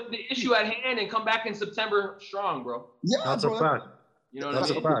tackle the issue at hand and come back in September strong, bro. Yeah, that's a fact. You know that's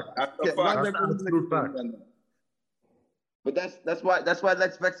a fact. That's a fact. That's an absolute fact. But that's why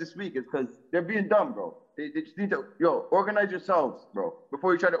Let's Vex this week is because they're being dumb, bro. They just need to organize yourselves, bro,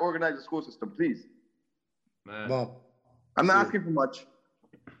 before you try to organize the school system, please. Man. Well, I'm not asking for much.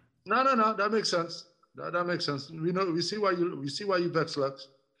 No. That makes sense. That makes sense. We see why you vex, Lex.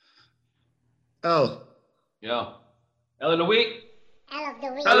 L. Yeah. L of the week. L of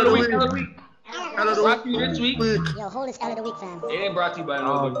the week. L of the week. L of the week. L of the Brought to you this week. Yo, hold this L of the week, fam. It ain't brought to you by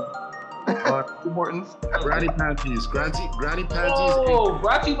nobody. Tim Hortons. Granny panties. Granny panties. Oh,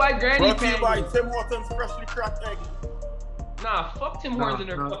 brought to you by Granny Panties. Brought to you by Panties. Tim Hortons freshly cracked egg. Nah, fuck Tim Hortons and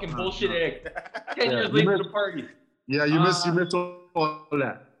their fucking bullshit egg. 10 years late to the party. Yeah, you missed all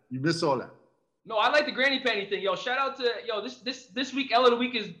that. You missed all that. No, I like the Granny Panty thing. Yo, shout out to this week L of the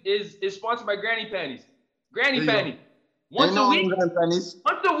week is sponsored by Granny Panties. Granny Panty. Once a week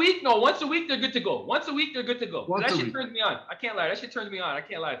they're good to go. Once a week they're good to go. That shit turns me on. I can't lie. That shit turns me on. I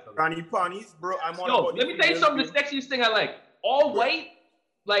can't lie. Granny panties, bro. I'm all about let me tell you something. The sexiest thing I like. All white,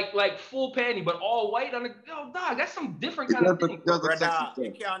 like full panty, but all white on the dog. That's some different kind of thing. Brother,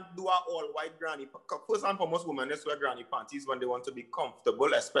 you can't do an all white granny. First and foremost, women they wear granny panties when they want to be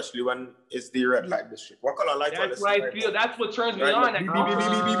comfortable, especially when it's the red light district. What color light? That's what I feel. That's what turns me on.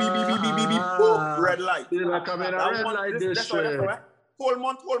 Red light. Whole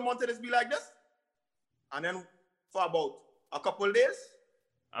month it is be like this, and then for about a couple days,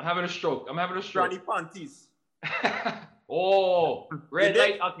 I'm having a stroke. Granny panties. Oh, red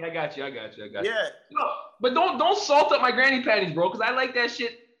light. Okay, I got you. Yeah. No, but don't salt up my granny panties, bro, because I like that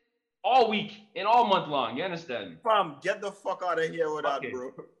shit all week and all month long. You understand me? Fam, get the fuck out of here with that,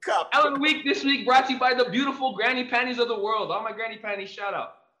 bro. Cap. L of the week this week brought to you by the beautiful granny panties of the world. All my granny panties, shout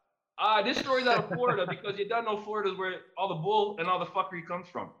out. This story's out of Florida because you don't know Florida is where all the bull and all the fuckery comes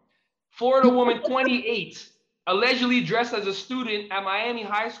from. Florida woman 28 allegedly dressed as a student at Miami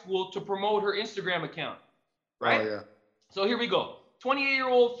High School to promote her Instagram account. Right? Oh, yeah. So here we go.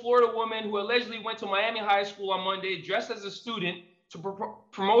 28-year-old Florida woman who allegedly went to Miami High School on Monday dressed as a student to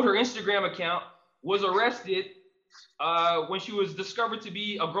promote her Instagram account was arrested when she was discovered to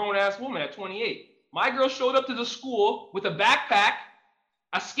be a grown-ass woman at 28. My girl showed up to the school with a backpack,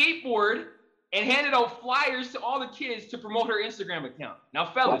 a skateboard, and handed out flyers to all the kids to promote her Instagram account. Now,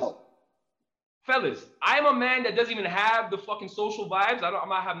 fellas, I'm a man that doesn't even have the fucking social vibes. I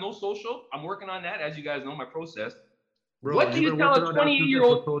might have no social. I'm working on that, as you guys know, my process. Bro, what do you tell a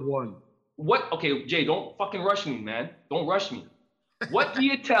 28-year-old? Okay, Jay, don't fucking rush me, man. Don't rush me. What do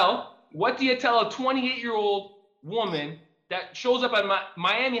you tell a 28-year-old woman that shows up at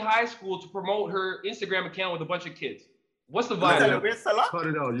Miami High School to promote her Instagram account with a bunch of kids? What's the Tell her, vibe? wait, Salah? Cut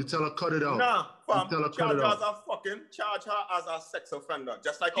it out. You tell her cut it out. Nah, fam. You tell her cut Charge it her out. as a fucking, charge her as a sex offender.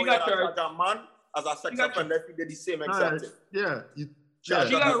 Just like She how you got charge a man as a sex offender if he did the same exact Alright, thing. yeah. Charge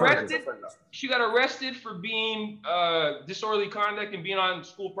She her got as a arrested. sex offender. She got arrested for being disorderly conduct and being on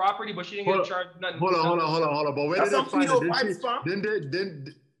school property, but she didn't get charged. Nothing. Hold on. But where That's did some they find pedo it? vibes, fam.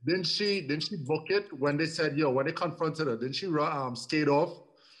 Didn't she book it when they said, yo, when they confronted her, didn't she skate off?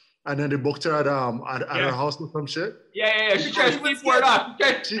 And then they booked her at her house or some shit? Yeah. She tried to skateboard off.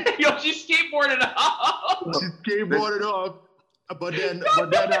 She skateboarded off. She skateboarded off.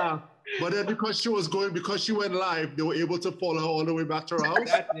 But then because she went live, they were able to follow her all the way back to her house.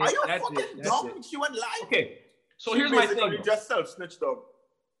 Are you fucking dumb? She went live. Okay, so here's my thing. You just self-snitched, dog.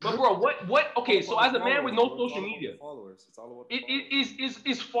 But bro, what? Okay, so as a man with no social media,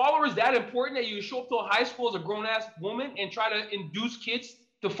 is followers that important that you show up to a high school as a grown ass woman and try to induce kids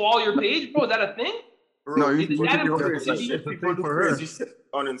to follow your page, bro? Is that a thing? No, Is that important? Crazy shit. People do crazy shit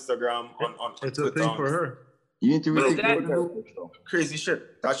on Instagram, on It's a thing for her. You need to really crazy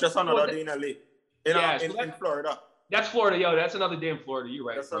shit. That's just another day in LA. In Florida. That's Florida, yo. That's another day in Florida. You're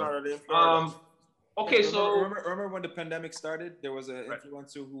right. That's another day in Florida. Okay, so remember when the pandemic started? There was an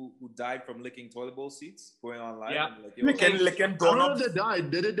influencer who died from licking toilet bowl seats, going online. Yeah. And Licking I don't know donuts. if they died.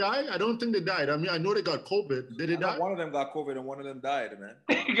 Did they die? I don't think they died. I mean, I know they got COVID. Did they die? One of them got COVID and one of them died, man.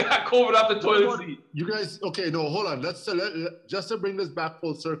 you got COVID off the toilet seat. You guys, okay, no, hold on. Just to bring this back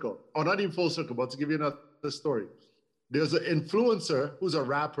full circle, or not even full circle, but to give you another story. There's an influencer who's a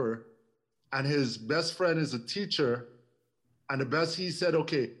rapper, and his best friend is a teacher, and he said,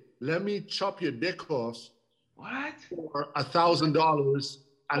 okay, let me chop your dick off. What? For $1,000,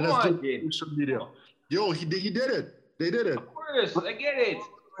 and let's do it on social media. Yo, he did it. They did it. Of course, I get it. Wait.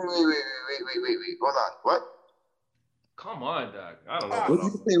 Hold on. What? Come on, dog. I don't know. What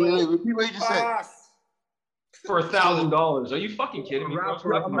did you say? Wait, repeat what you just said. For $1,000. Are you fucking kidding me? A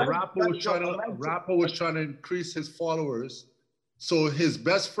rapper was trying to increase his followers. So his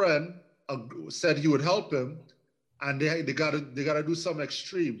best friend said he would help him, and they gotta do something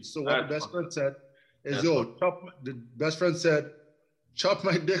extreme. So what the best friend said is, the best friend said, chop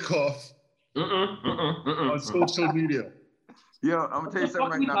my dick off on social media. Yo, I'm gonna tell you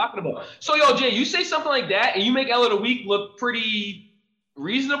something right now. Talking about? So yo, Jay, you say something like that, and you make L of the Week look pretty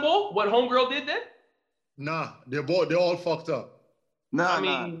reasonable. What homegirl did then? Nah, they're all fucked up. Nah.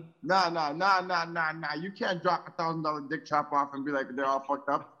 You can't drop $1,000 dick chop off and be like they're all fucked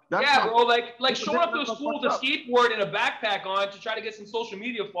up. Bro, like showing up to a school with a skateboard and a backpack on to try to get some social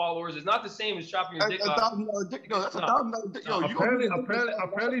media followers is not the same as chopping your dick off. $1,000 dick, that's $1,000 dick.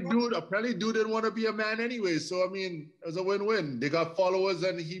 Apparently, dude didn't want to be a man anyway. So I mean, it was a win-win. They got followers,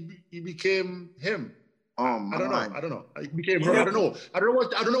 and he became him. Oh my! I don't know. He became her. I don't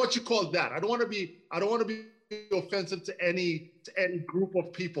know what you call that. I don't want to be offensive to any group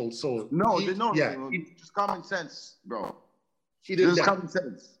of people. So just common sense, bro. He did that. Common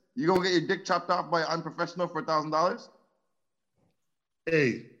sense. You gonna get your dick chopped off by an unprofessional for $1,000?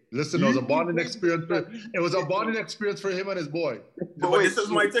 Hey, listen, it was a bonding experience. It was a bonding experience for him and his boy. But this is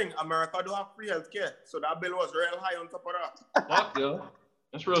my thing. America do have free healthcare, so that bill was real high on top of that. Fuck, yo.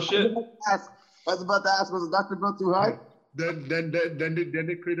 That's real shit. I was about to ask, was the doctor bill too high? Then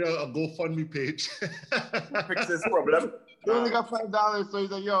they created a GoFundMe page. Fix this problem. He only got $5, so he's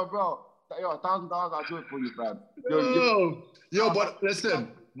like, yo, bro, $1,000, I'll do it for you, fam. Yo, but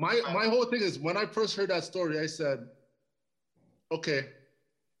listen, my whole thing is, when I first heard that story, I said, okay,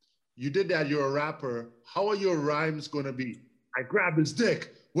 you did that, you're a rapper. How are your rhymes gonna be? I grab his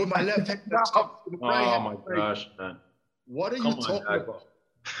dick with my left hand. My gosh, man. What are you talking about?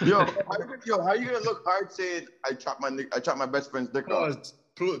 Yo, how you gonna look hard saying I chopped my best friend's dick off?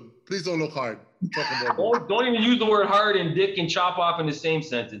 Please don't look hard. Don't even use the word hard and dick and chop off in the same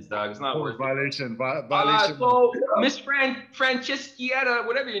sentence, dog. It's not worth it. Violation. So Miss Franceschietta,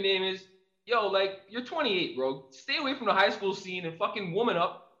 whatever your name is, yo, like, you're 28, bro. Stay away from the high school scene and fucking woman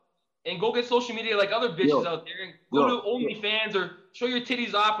up and go get social media like other bitches out there and go to OnlyFans or show your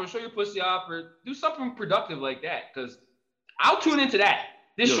titties off or show your pussy off or do something productive like that. Because I'll tune into that.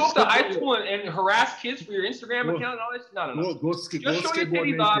 Show up to high school and harass kids for your Instagram account and all this? No. Just show your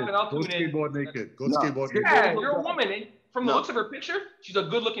titties off and I'll tune in. Skateboard naked. Skateboard naked. Yeah, you're a woman. And from the looks of her picture, she's a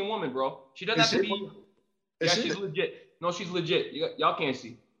good-looking woman, bro. She doesn't have to be... she's legit. No, she's legit. Y'all can't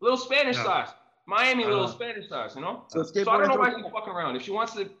see. Little Spanish sauce. Miami little Spanish sauce, you know? So I don't know why she's fucking around. If she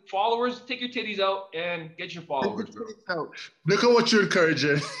wants the followers, take your titties out and get your followers, bro. Look at what you're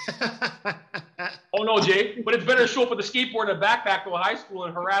encouraging. Oh, no, Jay. But it's better to show up with a skateboard and a backpack to a high school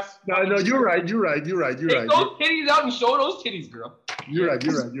and harass... No, you're right. Take those titties out and show those titties, girl. You're right.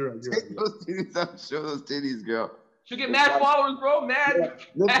 Take those titties out and show those titties, girl. She'll get mad followers, bro. Mad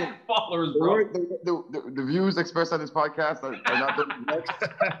followers, bro. The views expressed on this podcast are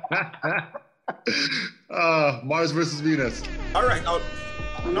not Mars versus Venus. All right, now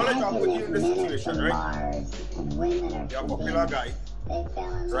let's put you in this situation, right? You're a popular guy,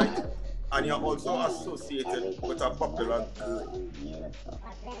 right? And you're also associated with a popular girl,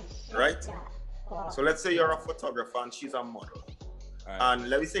 right? So let's say you're a photographer and she's a model. Right. And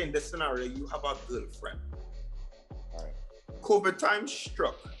let me say in this scenario, you have a girlfriend. All right. COVID time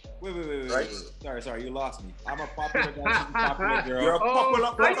struck. Wait. Right? Sorry, you lost me. I'm a popular guy, she's a popular girl. You're a popular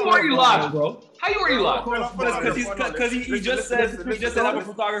How you already lost, bro? How you already lost? Because he just said I'm a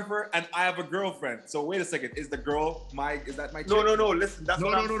photographer and I have a girlfriend. So wait a second, is that my chick? No, listen, that's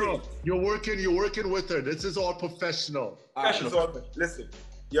what I'm saying. No. You're working with her. This is all professional. Listen,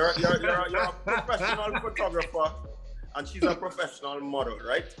 you're a professional photographer and she's a professional model,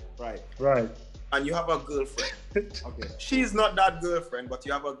 right? Right. And you have a girlfriend. Okay. She's not that girlfriend, but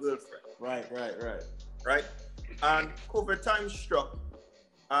you have a girlfriend. Right. Right? And COVID time struck,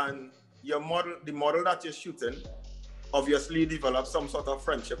 and the model that you're shooting, obviously developed some sort of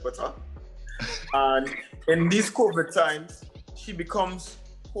friendship with her. And in these COVID times, she becomes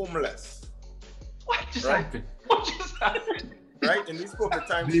homeless. What just happened? Right? In these COVID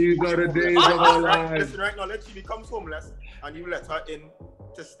times, these are the days of our lives. Listen, right now, she becomes homeless, and you let her in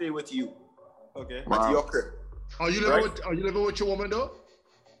to stay with you. Okay. At your crib. Are you living with your woman though?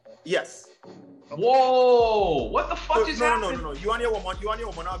 Yes. Whoa! What the fuck is happening? No. You and your woman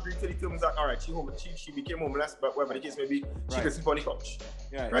agree to the terms that all right, she became homeless, but whatever the case may be, she can sleep on the couch.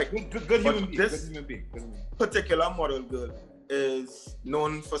 Yeah. Right? Good human being. This particular model girl is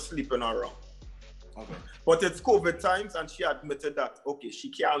known for sleeping around. Okay. But it's COVID times, and she admitted that she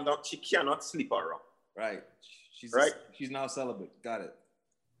cannot sleep around. Right. She's now celibate. Got it.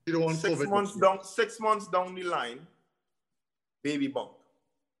 6 months down the line, baby bump.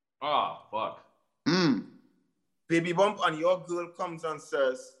 Oh fuck. Baby bump, and your girl comes and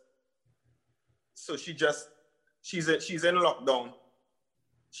says, so she's in lockdown.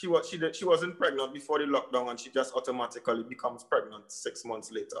 She wasn't pregnant before the lockdown, and she just automatically becomes pregnant 6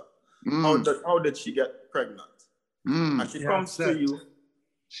 months later. How did she get pregnant? And she comes to you.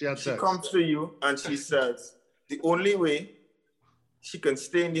 She comes to you and she says the only way she can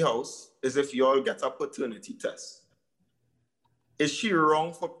stay in the house is if you all get a paternity test. Is she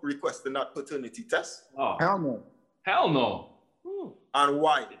wrong for requesting that paternity test? Oh. Hell no. And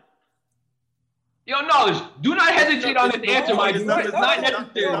why? Yo, Knowledge, do not hesitate on this answer, my dude. It's not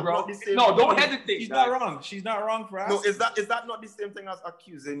necessary, bro. No, don't hesitate. She's not wrong. She's not wrong for asking. No, is that not the same thing as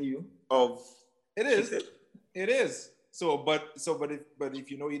accusing you of? It is. It is. But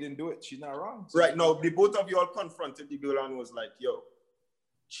if you know you didn't do it, she's not wrong. So right now, the both of you all confronted the girl and was like, yo,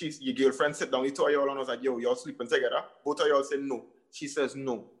 your girlfriend sit down, you told you all and was like, yo, y'all sleeping together? Both of y'all said no. She says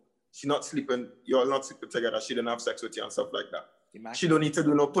no. She's not sleeping, y'all not sleeping together. She didn't have sex with you and stuff like that. She don't need to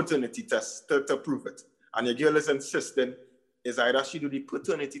do no paternity test to prove it. And your girl is insisting is either she do the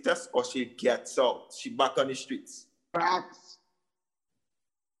paternity test or she gets out. She back on the streets. Facts.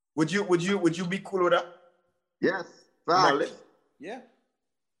 Would you be cool with that? Yes. Facts. Yeah.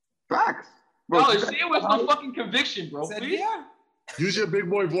 Facts. Bro, say it with no fucking conviction, bro. Please? Yeah. Use your big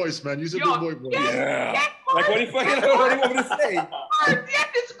boy voice, man. Use your big boy voice. Yeah. Like what do you want me to say?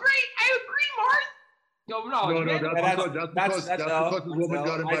 That is great. I agree, Mark. Yo, that's because this woman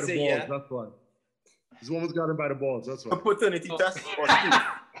got him by the balls. Yeah. That's why. This woman's got him by the balls. That's why. A paternity test or street?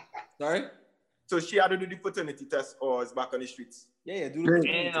 Sorry? So she had to do the paternity test or is back on the streets? Yeah, do the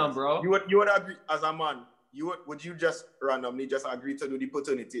paternity test. Bro. You would agree as a man. Would you just randomly just agree to do the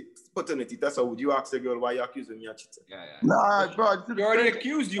paternity test, or would you ask the girl why you're accusing me of cheating? Yeah. Nah, bro. She already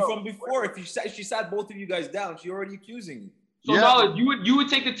accused you from before. If she sat both of you guys down, she already accusing you. So Knowledge, you would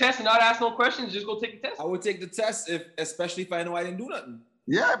take the test and not ask no questions, just go take the test? I would take the test especially if I know I didn't do nothing.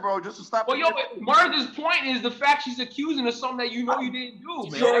 Yeah, bro, just to stop. Well, Martha's point is the fact she's accusing of something that you know you didn't do,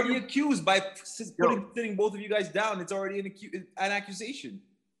 man. She's already accused by sitting both of you guys down. It's already an accusation.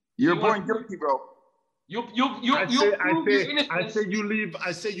 You're born guilty, bro. I say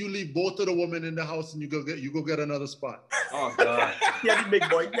you leave both of the women in the house and you go get another spot. Oh God. Yeah, the big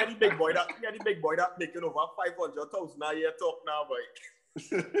boy that making over 500,000 a year talk now, boy.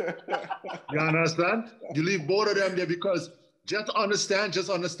 You understand? You leave both of them there because just understand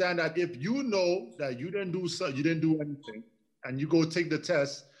that if you know that you didn't do anything and you go take the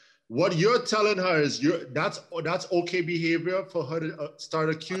test, what you're telling her is that's okay behavior for her to start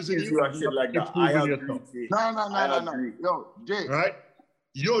accusing you of shit like that. I agree. No. Yo, Jay. Right?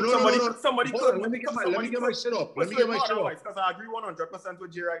 Yo, no. Somebody let me get my shit up. Let me get my shit up. Because I agree 100%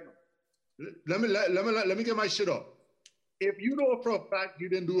 with Jay right now. let me get my shit up. If you know for a fact you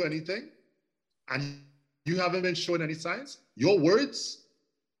didn't do anything and you haven't been showing any signs, your words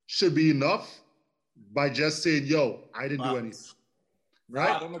should be enough by just saying, yo, I didn't do anything.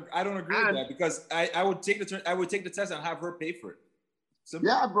 Right? No, I don't agree with that because I would take the test and have her pay for it. Simple.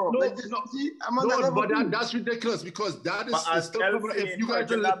 Yeah, bro. See, I'm on that level too. That's ridiculous because that is still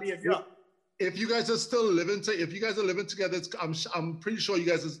if you guys are still living together, I'm pretty sure you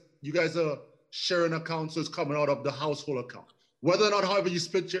guys are sharing accounts, so it's coming out of the household account. Whether or not, however, you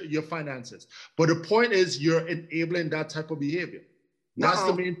split your finances. But the point is you're enabling that type of behavior. That's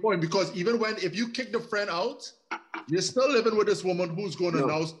the main point, because even if you kick the friend out, you're still living with this woman who's going to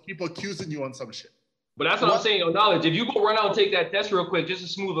now keep accusing you on some shit. But that's what I'm saying, knowledge. If you go run out and take that test real quick just to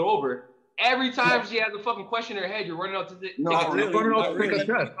smooth it over, every time she has a fucking question in her head, you're running out to take a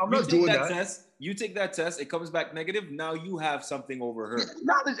test. I'm not doing that. You take that test, it comes back negative, now you have something over her.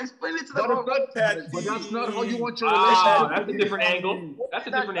 Knowledge, explain it to the but that's not how you want your relationship. That's a different angle. That's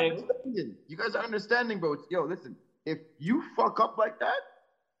a different angle. You guys are understanding, bro. Yo, listen, if you fuck up like that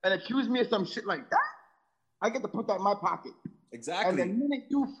and accuse me of some shit like that, I get to put that in my pocket. Exactly. And the minute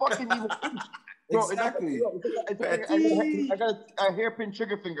you fucking even bro, exactly. I got a hairpin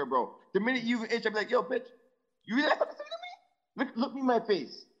trigger finger, bro. The minute you even itch, I'm like, yo, bitch, you really got something to say to me? Look me in my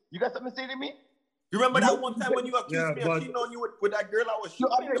face. You got something to say to me? You remember that one time when you accused me of cheating on you with that girl I was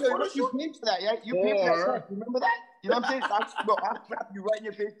shooting? You paid for that, yeah? You paid for that test. Remember that? You know what I'm saying? I'll slap you right in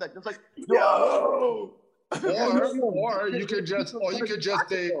your face, like just like yo.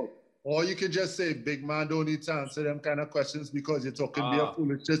 Or you could just say, big man don't need to answer them kind of questions because you're talking be a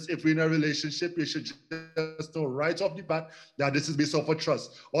foolish. Just if we're in a relationship, you should just know right off the bat that this is based off of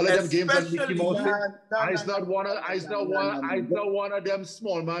trust. All of them games and Mickey Mouse thing, I's not one of them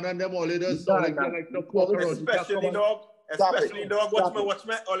small man and them all of this like the Especially dog, watch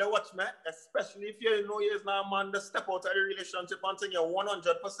me, especially if you know you're not a man to step out of the relationship until you're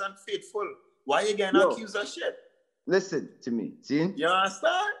 100% faithful. Why you getting accused of shit? Listen to me, see? You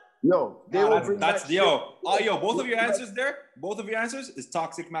understand? Yo, both of your answers there, both of your answers is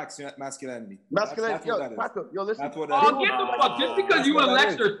toxic masculinity. That's listen. That's what that is. Get the fuck, just because you and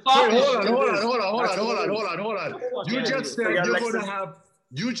Lex are talking. Hold on.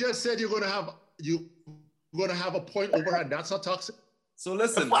 You just said you're gonna have a point over her. That's not toxic. So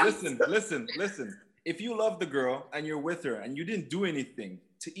listen. If you love the girl and you're with her and you didn't do anything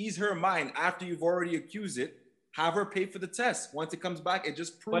to ease her mind after you've already accused it, have her pay for the test. Once it comes back, it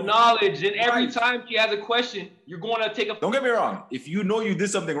just proves. But knowledge, and every time she has a question, you're going to take a. Don't get me wrong. If you know you did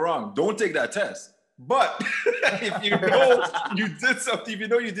something wrong, don't take that test. But if you know you did something, if you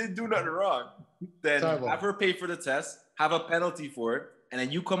know you didn't do nothing wrong, then have her pay for the test, have a penalty for it, and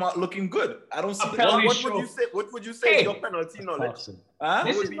then you come out looking good. I don't see what would you say is your penalty knowledge?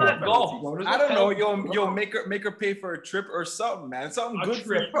 This is not golf. I don't know. You'll make her pay for a trip or something, man. Something good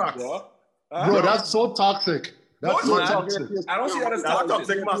for you, bro. Bro, that's so toxic. That's so toxic. I don't see that as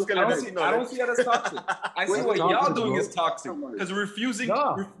toxic. I don't see that as toxic. I see what y'all doing is toxic. Because refusing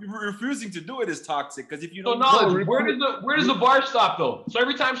to do it is toxic. Because if you don't where does the bar stop though? So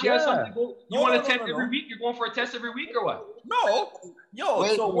every time she has something, you want a test every week? You're going for a test every week or what? No.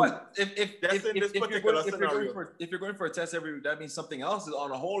 What? If you're going for a test every week, that means something else on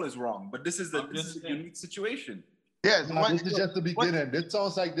a whole is wrong. But this is a unique situation. Yes, this is just the beginning. This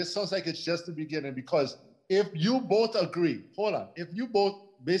sounds like it's just the beginning, because if you both agree,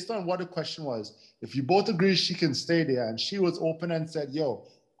 based on what the question was, if you both agree she can stay there, and she was open and said, yo,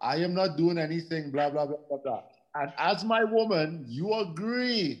 I am not doing anything, blah, blah, blah, blah, blah. And as my woman, you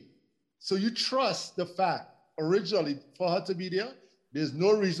agree. So you trust the fact originally for her to be there, there's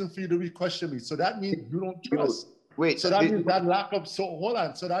no reason for you to be questioning me. So that means you don't trust. So that means that lack of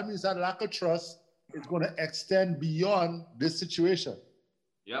trust is going to extend beyond this situation.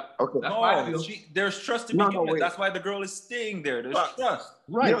 Yep. Okay. There's trust to begin with. That's why the girl is staying there. There's trust.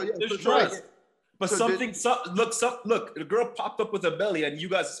 Right. There's trust. But look, the girl popped up with a belly, and you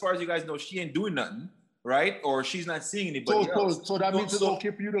guys, as far as you guys know, she ain't doing nothing, right? Or she's not seeing anybody else. So that means it's okay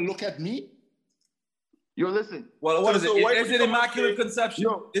for you to look at me? Yo, listen. Well, what is it? Is it immaculate conception?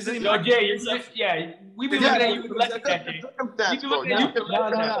 Is it immaculate conception? Yeah, we've been looking at you for less than that, Jay. We've been looking at you for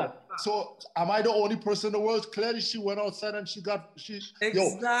less than that. So am I the only person in the world? Clearly, she went outside and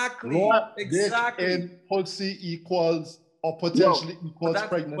exactly. And pussy equals or potentially equals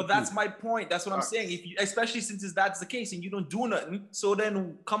pregnancy. But that's my point. That's what I'm saying. If you, especially since that's the case and you don't do nothing, so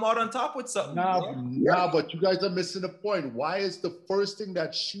then come out on top with something. But you guys are missing the point. Why is the first thing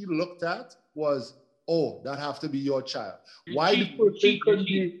that she looked at was, oh, that have to be your child? Why the first thing couldn't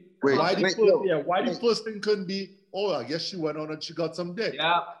be? Why the first thing couldn't be? Oh, I guess she went on and she got some dick.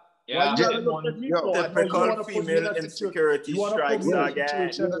 Yeah. Yeah, typical female insecurity strikes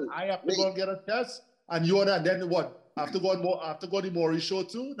again. I have to go and get a test, and you wanna then what? After going the Maury show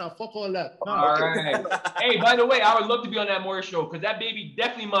too. Now fuck all that. No. All right. Hey, by the way, I would love to be on that Maury show because that baby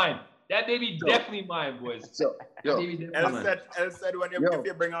definitely mine. That baby definitely mine, boys. So, El said when if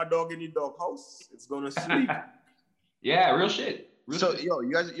you bring our dog in the dog house, it's gonna sleep. Yeah, real shit. So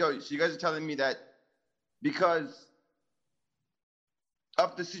you guys are telling me that because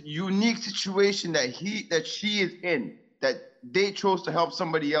of the unique situation that she is in, that they chose to help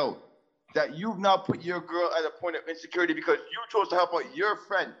somebody out, that you've now put your girl at a point of insecurity because you chose to help out your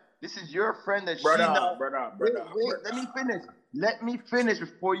friend. This is your friend that brother. Wait, let me finish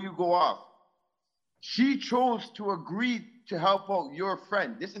before you go off. She chose to agree to help out your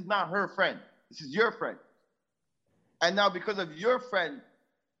friend. This is not her friend. This is your friend. And now because of your friend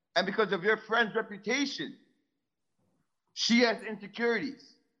and because of your friend's reputation, she has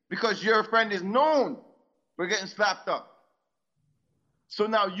insecurities because your friend is known for getting slapped up. So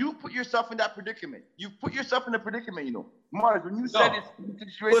now you put yourself in that predicament. You put yourself in a predicament, you know. Mars, when you said this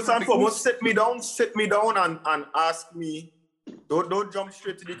situation... First and foremost, sit me down and ask me. Don't jump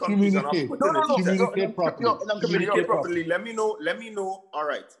straight to the conclusion. Communicate properly. Let me know. All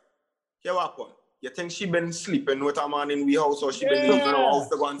right. Here what happened. You think she been sleeping with a man in we house or she been leaving her house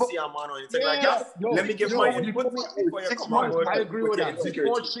to go and see a man or anything like that? Let me give my input before you come on. I agree with that.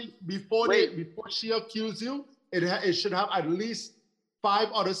 Before she accuse you, it should have at least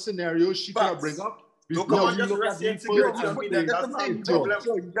 5 other scenarios she can bring up. Don't come on, just rest the insecurity on me. That's not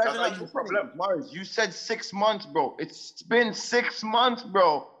the problem. Mars, you said 6 months, bro. It's been 6 months,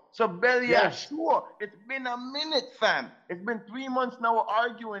 bro. So Belly, sure. It's been a minute, fam. It's been 3 months now we're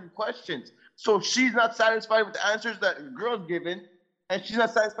arguing questions. So she's not satisfied with the answers that the girl's giving, and she's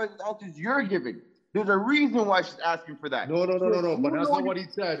not satisfied with the answers you're giving. There's a reason why she's asking for that. No. But that's not what he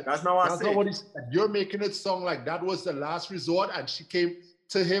said. That's not what I said. Not what he said. You're making it sound like that was the last resort, and she came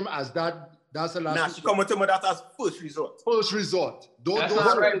to him as that. That's the last. Nah, she coming to me that as first resort. First resort. That's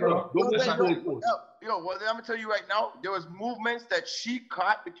not right, bro. Well, I'm gonna tell you right now, there was movements that she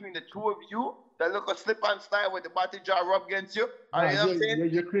caught between the two of you that look a slip and slide with the body jaw rub against you. Nah, you know what I'm saying?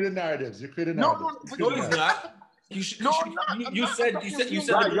 You're creating narratives. No, he's not. You said.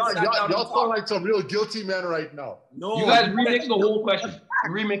 Y'all sound like some real guilty men right now. No, you guys remix the whole question.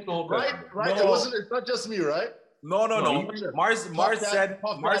 Right. No. It's not just me, right? No. Mars said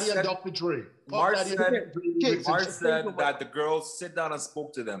that the girls sit down and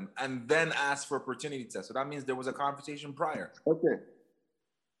spoke to them and then asked for a paternity test. So that means there was a conversation prior. Okay.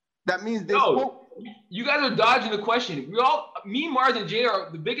 That means they spoke. You guys are dodging the question. Me, Mars, and Jay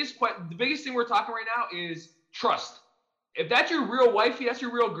are the biggest thing we're talking right now is trust. If that's your real wifey, that's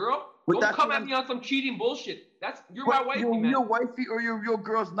your real girl. Don't come at me on some cheating bullshit. You're my wifey, man. Your wifey or your real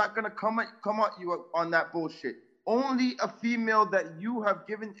girl's not gonna come at you on that bullshit. Only a female that you have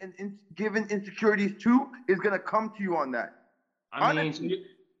given insecurities to is gonna come to you on that. I mean, so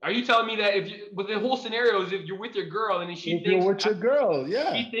are you telling me that with the whole scenario is if you're with your girl and then she thinks you're with your girl,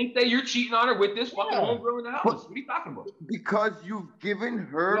 she thinks that you're cheating on her with this fucking homegirl in the house? What are you talking about? Because you've given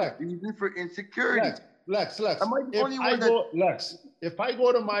her reason for insecurity. Lex. Am I the only one Lex, if I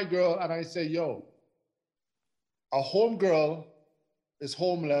go to my girl and I say, yo, a homegirl is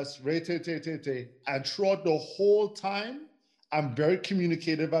homeless, and throughout the whole time, I'm very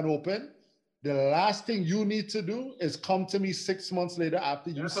communicative and open. The last thing you need to do is come to me 6 months later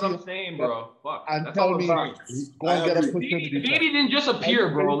after you That's see what I'm saying, bro. Fuck. And tell me, go and get a paternity test. Baby didn't just appear,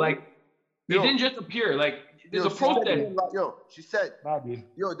 bro. Like, it didn't just appear. Like, there's a process. She said,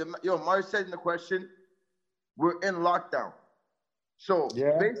 Mars said in the question, we're in lockdown. So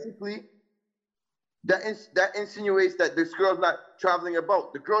basically, that insinuates that this girl's not traveling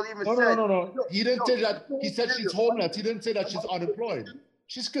about. The girl even said... No. He didn't say that. He said she's homeless. He didn't say that she's unemployed.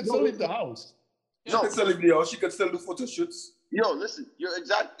 She could still leave the house. She could still leave the house. She could still do photo shoots. Listen.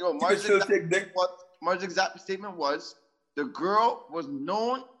 Mars' exact statement was, the girl was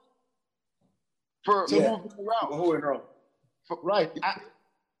known for moving around. Right.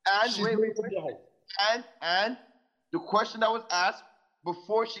 And the question that was asked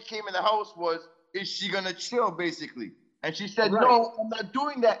before she came in the house was, is she gonna chill, basically? And she said, no, I'm not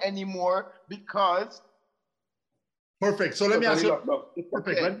doing that anymore because... Perfect. So let me ask you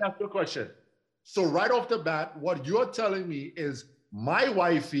a question. So right off the bat, what you're telling me is my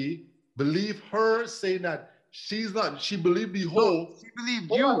wifey believe her saying that she believed the whole... she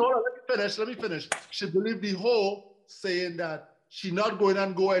believed you. Hold on, let me finish. She believed the whole saying that she not going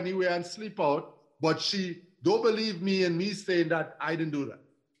and go anywhere and sleep out, but she don't believe me and me saying that I didn't do that.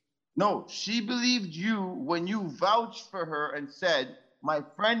 No, she believed you when you vouched for her and said my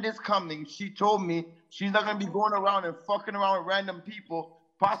friend is coming. She told me she's not gonna be going around and fucking around with random people,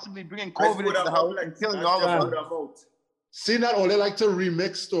 possibly bringing COVID into the house and killing all of us. See that Ole like to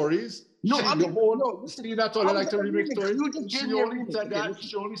remix stories? No, see that Ole like to remix stories? She only said that. Listen,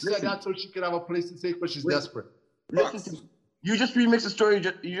 She only said that so she could have a place to stay because she's desperate. Listen to me. You just remixed the story.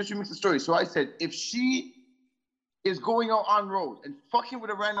 You just remixed the story. So I said, if she is going out on road and fucking with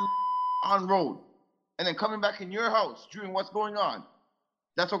a random on road, and then coming back in your house during what's going on,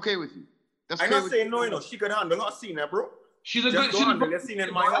 that's okay with you. That's I'm not saying no, she could handle not seeing that, bro. She's a good scene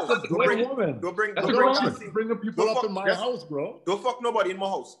in my house. Don't bring people up in my house, bro. Don't fuck nobody in my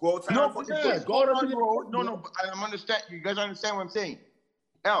house. Go outside. No, go on the road. No, but I understand. You guys understand what I'm saying?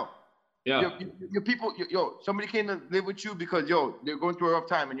 Yeah. Your people, somebody came to live with you because they're going through a rough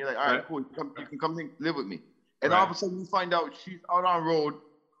time, and you're like, all right, cool, you can come live with me. And all of a sudden you find out she's out on road,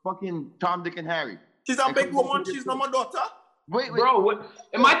 fucking Tom, Dick, and Harry. She's a big woman. She's not my daughter. Wait, bro. What?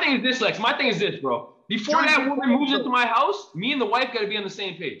 And my thing is this, Lex. My thing is this, bro. Before that woman moves into my house, me and the wife got to be on the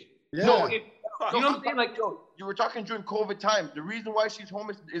same page. Yeah. No, you know what I'm saying? Like, you were talking during COVID times. The reason why she's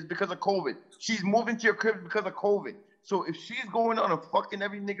home is because of COVID. She's moving to your crib because of COVID. So if she's going on a fucking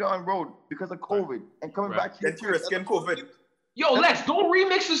every nigga on road because of COVID and coming back to your risking COVID. Yo, Lex, don't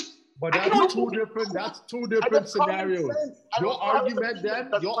remix this. But that's two different scenarios. Your argument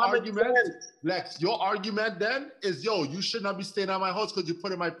then, Lex, your argument then is, you should not be staying at my house because you're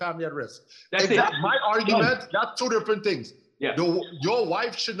putting my family at risk. That's exactly. My argument, that's two different things. Yeah. Your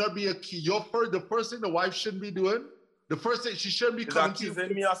wife should not be a key. The first thing the wife shouldn't be doing, the first thing she shouldn't be coming to you.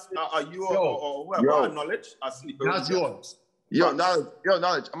 Me are you or whoever knowledge asleep? That's yours.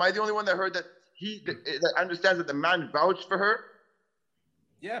 Knowledge. Am I the only one that heard that that understands that the man vouched for her?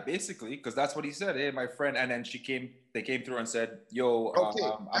 Yeah, basically, because that's what he said. Hey, my friend, and then they came through and said, "Yo,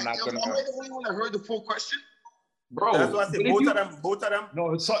 I'm not gonna." Am I the only one that heard the full question? Bro, that's what I said. Both of them.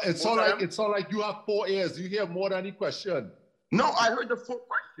 No, it's all like you have 4 ears. You hear more than any question. No, I heard the full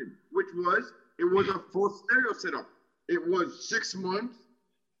question, which was it was a full stereo setup. It was 6 months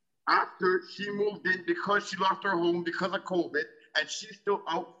after she moved in because she lost her home because of COVID. And she's still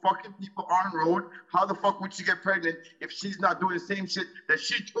out fucking people on road. How the fuck would she get pregnant if she's not doing the same shit that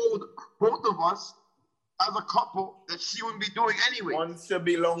she told both of us as a couple that she wouldn't be doing anyway? Once you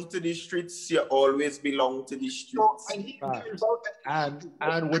belong to the streets, you always belong to the streets. So, and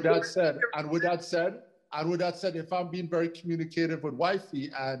with that said, if I'm being very communicative with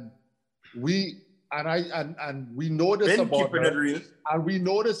wifey and we know this about her, and we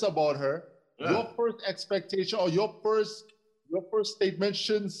know this about her, your first expectation or your first statement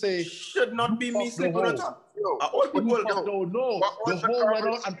should not be me sleeping with her. Don't know. The whole went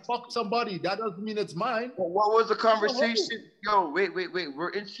out and fucked somebody. That doesn't mean it's mine. Well, what was the conversation? Wait.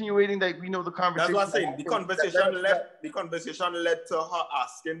 We're insinuating that we know the conversation. That's what I'm saying. The conversation led to her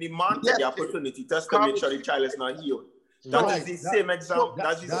asking the man to the opportunity test to make sure the child is not healed. That is the same example.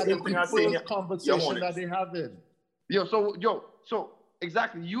 That's the same thing I'm saying. Conversation that they having. So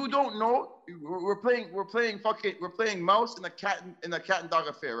exactly. You don't know. We're playing mouse in a cat and dog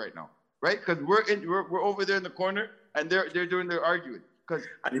affair right now, right? Because we're over there in the corner and they're doing their arguing. Because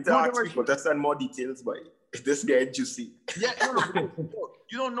I need to ask people to send more details, but this guy juicy. Yeah,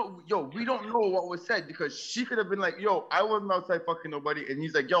 you don't know. We don't know what was said because she could have been like, I wasn't outside fucking nobody, and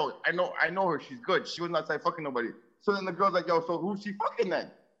he's like, I know her, she's good. She wasn't outside fucking nobody. So then the girl's like, so who's she fucking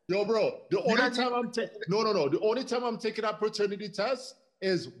then? Yo, bro, the only time I'm taking that paternity test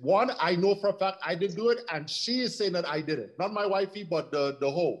is one, I know for a fact I didn't do it, and she is saying that I did it. Not my wifey, but the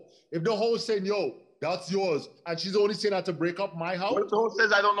hoe. If the hoe is saying, that's yours, and she's only saying that to break up my house. What if the hoe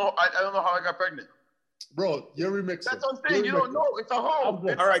says, I don't know how I got pregnant? Bro, you're remixing. That's what I'm saying. You don't know. It's a hoe.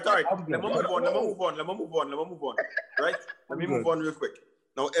 All right. Let me move on. Right? Let me move on real quick.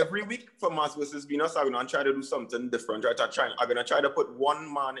 Now, every week for Mars versus Venus, I'm going to try to do something different. I'm going to try to put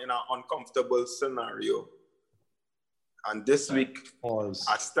one man in an uncomfortable scenario. And this week, I'm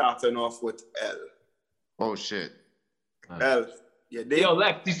starting off with L. Oh, shit. L. Yeah, yo,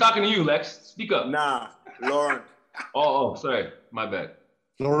 Lex, he's talking to you, Lex. Speak up. Nah, Lauren. Oh, sorry. My bad.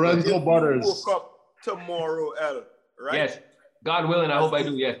 Lorenzo Butters. Woke up tomorrow, L, right? Yes. God willing, I hope I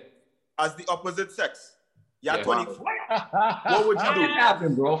do, yes. As the opposite sex. Yeah, 24. What would you do? What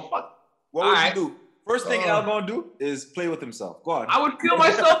happened, bro? Fuck. What would you do? First thing L gonna do is play with himself. Go on. I would fill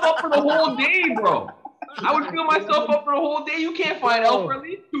myself up for the whole day, bro. I would fill myself up for the whole day. You can't find L for at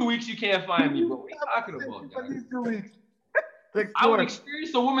least 2 weeks. You can't find me, bro. What are you talking about, dog? 2 weeks. I would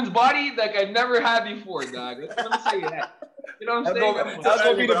experience a woman's body like I've never had before, dog. Let me say that. You know what I'm saying? That's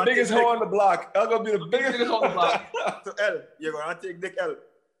gonna be the biggest hoe on the block. That's gonna be the biggest hoe on the block. So L, you're gonna take Dick L.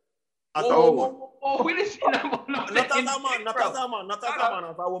 Oh, we didn't see that one. Not as a man, not as a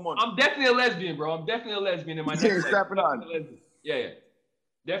woman. I'm definitely a lesbian, bro. I'm definitely a lesbian in my next life. Yeah.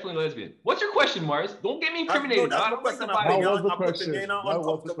 Definitely a lesbian. What's your question, Mars? Don't get me incriminated. That's my question. What was the question? In an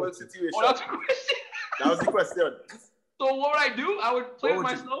uncomfortable situation. Oh, that's the question. That was the question. So what would I do? I would play with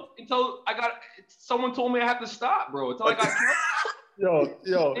myself until someone told me I have to stop, bro. Until I got Yo.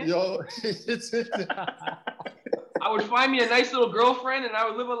 I would find me a nice little girlfriend and I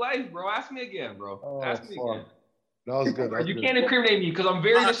would live a life, bro. Ask me again, bro. Ask me again. That was good. You can't incriminate me because I'm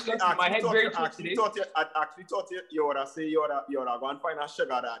very disgusted. My head's very twisted. I actually thought you would say you would go and find a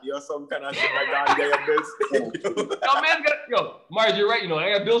sugar daddy or some kind of shit like that. Get your bills. Yo, man, Mars, you're right. You know,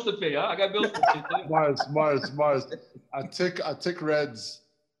 I got bills to pay. Huh? I got bills to pay. Mars. I take reds.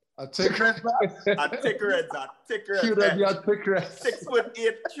 I take reds. Cute as you take reds.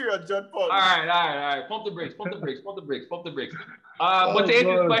 6'8", 300 pounds. All right. Pump the brakes. But to answer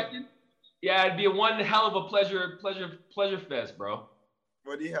your question, yeah, it'd be one hell of a pleasure fest, bro.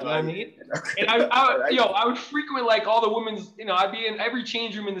 What do you know what I mean? And I would frequent like all the women's, I'd be in every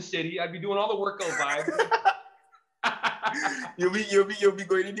change room in the city. I'd be doing all the workout vibes. You'll be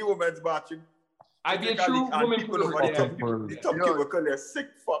going in the women's bathroom. I'd be a true woman pervert. The top people call you a sick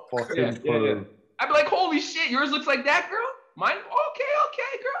fuck. Yeah. I'd be like, holy shit, yours looks like that, girl? Mine?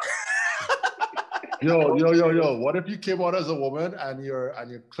 Okay, girl. Yo. What if you came out as a woman and your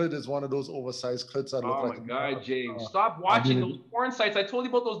clit is one of those oversized clits that look like... Oh, my God, James. Stop watching those porn sites. I told you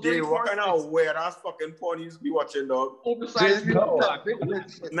about those dirty porn sites. What kind of weird-ass fucking porn you used to be watching, dog? Oversized.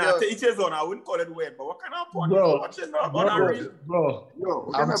 Nah, to each his own. I wouldn't call it weird, but what kind of porn you watching, dog? Bro,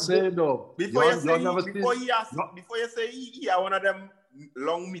 I'm saying, though. Before you say he had one of them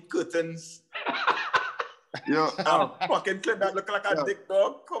long meat curtains... Yo, fucking clip that look like a dick,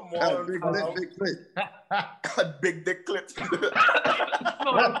 dog. Come on, big clip. A big dick clip.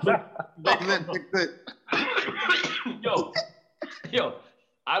 Big clip. Yo,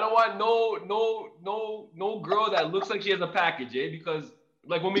 I don't want no girl that looks like she has a package, because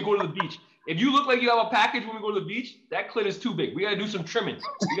like when we go to the beach, if you look like you have a package when we go to the beach, that clit is too big. We gotta do some trimming.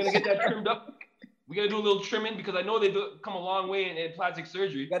 We gotta get that trimmed up. We gotta do a little trimming because I know they come a long way in plastic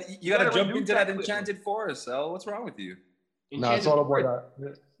surgery. You gotta jump into that enchanted forest, Al. What's wrong with you? Nah, it's all about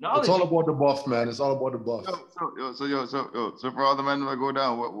that. It's all about the buff, man. It's all about the buff. So for all the men that go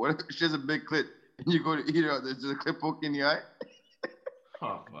down, what if she has a big clit and you go to eat her out, there's just a clip poke in the eye?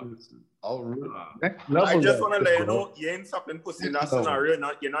 I just want to let you know, you ain't sucking pussy in that scenario.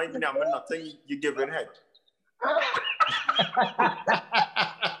 You're not even having nothing, you're giving head.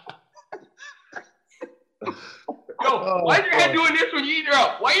 Yo, why is your head doing this when you eat her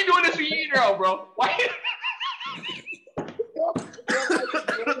out? Why are you doing this when you eat her out, bro? Why?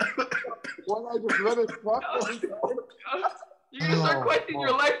 You're gonna start questioning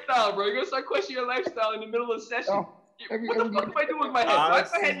your lifestyle, bro. You're gonna start questioning your lifestyle in the middle of the session. What the fuck am I doing with my head? Why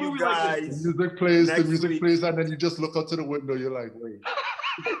is my head moving like this? The music plays, and then you just look out to the window. You're like, wait.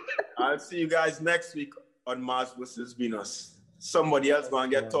 I'll see you guys next week on Mars vs. Venus. Somebody else gonna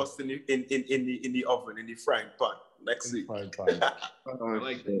get tossed in the oven, in the frying pan next week. I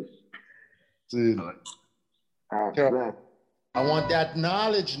like this. Dude. I want that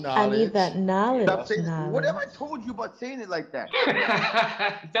knowledge. I need that knowledge. What have I told you about saying it like that?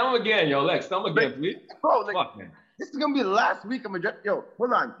 Tell him again, yo, Lex. Tell him again, please. Bro, like, fuck, man. This is gonna be the last week I'm addressing. Yo,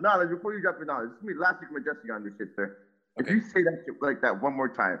 hold on, knowledge. Before you drop your knowledge, this is gonna be the last week I'm addressing you on this shit, sir. Okay. If you say that shit like that one more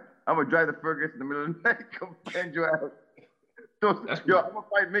time, I'm gonna drive the Fergus in the middle of the night, come find you out. So, I'm gonna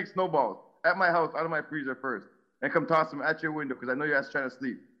find make snowballs at my house out of my freezer first, and come toss them at your window because I know your ass trying to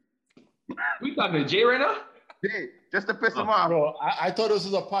sleep. We talking to Jay right now? Jay, just to piss him off. Bro, I thought this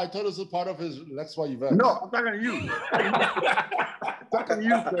was a part of his. That's why you vexed. No, I'm talking to you. I'm talking to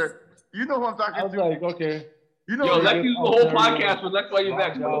you, sir. You know who I'm talking to. I was like, okay. You know. Yo, let's use the whole podcast with That's Why You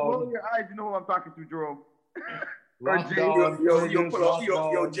Vexed, bro. Roll your eyes. You know who I'm talking to, Jerome. Or Jay,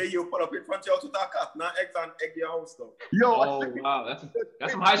 you pull up in front of your house with that cat, not eggs and egg your house though. Yo, oh wow,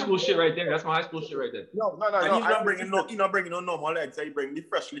 that's some high school shit right there. That's some high school shit right there. No. And you're not bringing no normal eggs. You bring the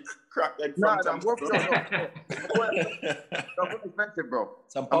freshly cracked eggs. No, I'm going for expensive, bro.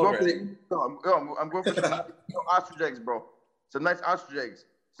 Some powder. I'm going for some ostrich eggs, bro. Some nice ostrich eggs.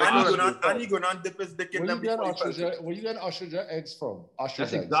 And he gonna dip his dick in them. Where you get ostrich eggs from?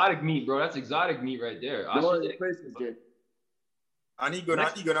 That's exotic meat, bro. That's exotic meat right there. And he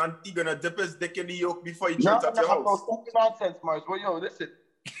gonna dip his dick in the yolk before he turns up your house. No, nonsense, Mars. Well, yo, listen.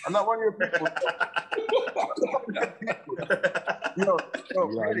 I'm not one of your people.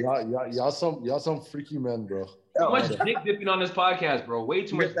 Y'all some freaky men, bro. Too much dick dipping on this podcast, bro. Way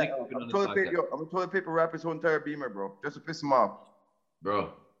too much dick dipping on this podcast. I'm a toilet paper wrap his whole entire beamer, bro, just to piss him off.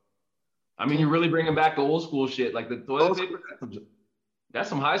 Bro. I mean, you're really bringing back the old school shit, like the toilet paper. That's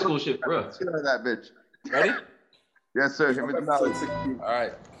some high school shit, bro. That bitch. Ready? Yes, sir. Hit me with the knowledge. All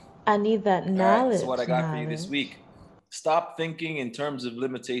right. I need that knowledge. All right, so what I got for you this week. Stop thinking in terms of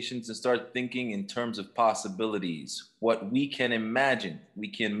limitations and start thinking in terms of possibilities. What we can imagine, we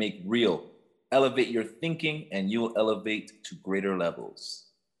can make real. Elevate your thinking and you'll elevate to greater levels.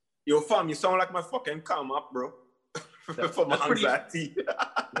 Yo, fam, you sound like my fucking calm up, bro. For my anxiety.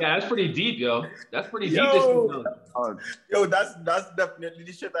 Yeah, that's pretty deep, yo. That's pretty deep. Yo, that's definitely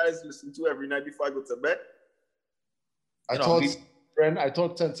the shit I listen to every night before I go to bed. I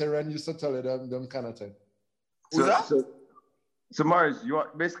thought Tente Ren used to tell you them kind of thing. Who's that? So Mars, you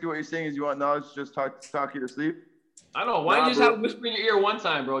want basically what you're saying is you want knowledge to just talk you to sleep? I don't know. Why don't you just have a whisper in your ear one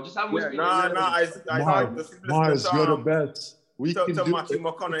time, bro? Just have a whisper in your ear. Mars, you're the best. We can do Matthew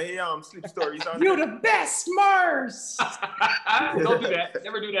McConaughey sleep stories. You're the best, Mars. Don't do that.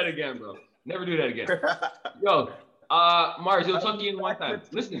 Never do that again, bro. Never do that again. Yo, Mars, you'll talk to you in one time.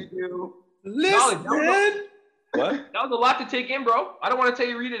 Listen. What? That was a lot to take in, bro. I don't want to tell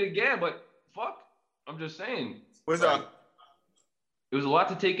you read it again, but fuck. I'm just saying. What's up? It was a lot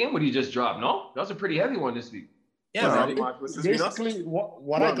to take in what he just dropped, no? That was a pretty heavy one this week. Yeah, basically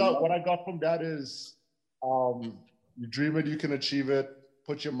what I got from that is you dream it, you can achieve it,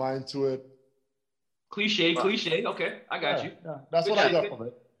 put your mind to it. Cliche. Okay, I got you. Yeah, that's what I got from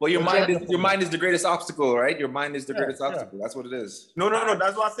it. Well, your mind is the greatest obstacle, right? Your mind is the greatest obstacle. That's what it is. No.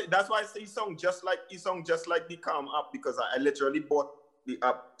 That's why I say he sung just like the Calm app, because I literally bought the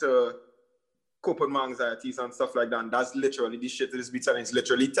app to cope with my anxieties and stuff like that. And that's literally the shit that is be telling. It's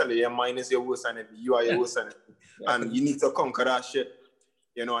literally telling you your mind is your worst enemy. You are your worst enemy. And you need to conquer that shit.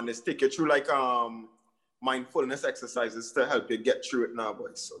 You know, and they take you through like mindfulness exercises to help you get through it now,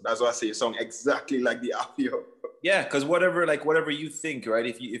 boys. So that's why I say a song exactly like the app, yo. Yeah, because whatever you think, right?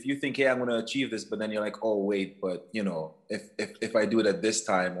 If you think, hey, I'm gonna achieve this, but then you're like, oh wait, but you know, if I do it at this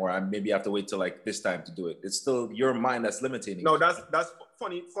time, or I maybe have to wait till like this time to do it, it's still your mind that's limiting. No, that's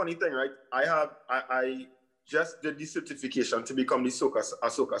funny thing, right? I just did the certification to become the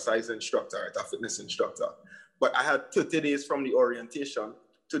soca size instructor, right? A fitness instructor. But I had 30 days from the orientation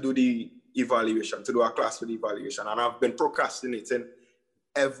to do the evaluation, to do a class for the evaluation. And I've been procrastinating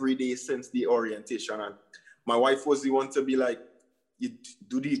every day since the orientation. And my wife was the one to be like, you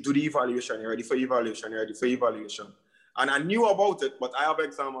do the evaluation, you're ready for evaluation, you're ready for evaluation. And I knew about it, but I have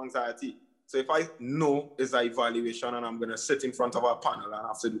exam anxiety. So if I know it's an evaluation and I'm going to sit in front of a panel and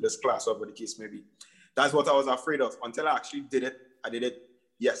have to do this class, whatever the case may be, that's what I was afraid of until I actually did it. I did it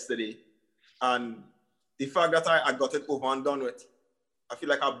yesterday. And the fact that I got it over and done with, I feel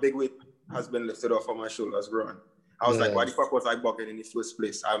like a big weight has been lifted off of my shoulders, bro. I was like, why the fuck was I bugging in the first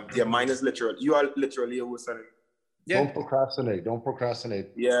place? Your mind is literal. You are literally a worst enemy. Yeah. Don't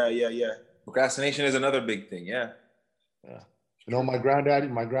procrastinate. Yeah. Procrastination is another big thing. Yeah. You know, my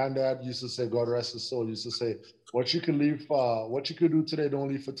granddad used to say, God rest his soul, used to say, what you can do today, don't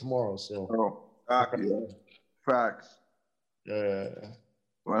leave for tomorrow. So facts. Yeah.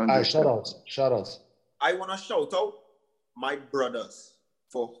 All right, shout outs. I want to shout out my brothers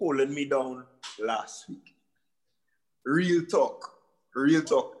for holding me down last week. Real talk.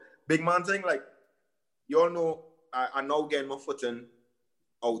 Big man thing, like, you all know, I now getting my footing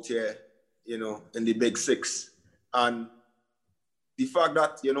out here, you know, in the big six. And the fact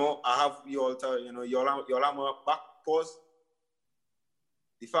that, you know, I have you all to, you know, you all have my back pause.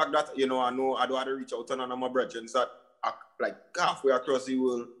 The fact that, you know I don't have to reach out to none of my brethren that are like halfway across the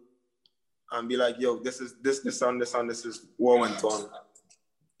world and be like, yo, this is what went on.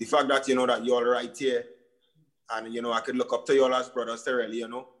 The fact that, you know, that you're right here and, you know, I could look up to you all as brothers to really, you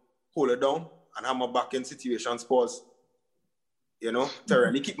know, hold it down and have my back in situations pause, you know, to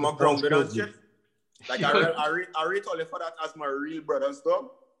really keep my grounded and shit. Like, I rate all of that as my real brothers,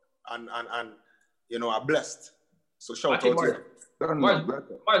 dog. And you know, I'm blessed. So shout out to you.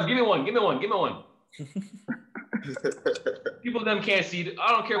 Mars, give me one. People them can't see.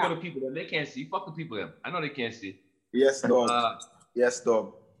 I don't care about the people them. They can't see. Fuck the people them. I know they can't see. Yes,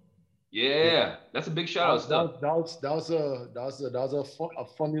 dog. Yeah, that's a big shout out stuff. That was a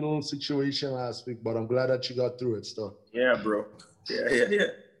funny little situation last week, but I'm glad that you got through it still. Yeah, bro. Yeah.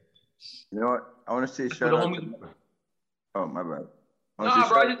 You know what? I want to say shout out. Oh, my bad. Nah,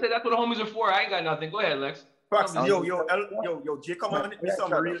 bro, I just said that's what the homies are for. I ain't got nothing. Go ahead, Lex. Yo, Jay, come on, hit me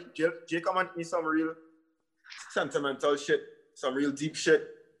some real sentimental shit, some real deep shit.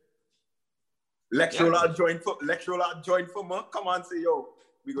 Lecturer join for me. Come on, say yo,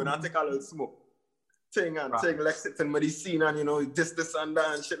 we gonna take a little smoke. Thing Lex sitting with the scene and you know this and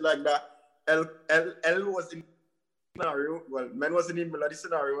that and shit like that. L was in scenario. Well, men wasn't even the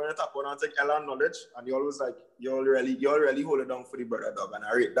scenario when I tap on and take Ella knowledge, and you always like, y'all really hold it down for the brother dog, and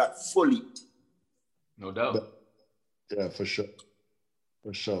I rate that fully. No doubt. Yeah, for sure.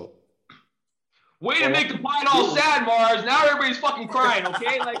 For sure. Way to make the pod all sad, Mars. Now everybody's fucking crying,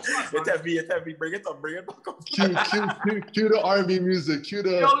 okay? Like, it's heavy. Bring it up. Back up. Cue the R&B music. Cue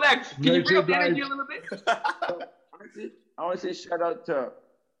the. Yo, Lex, can you bring up the energy a little bit? I want to say shout out to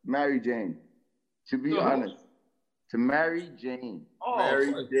Mary Jane. To be honest, to Mary Jane. Oh,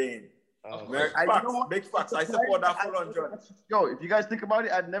 Mary Jane. Big facts. I support that full 100. Yo, if you guys think about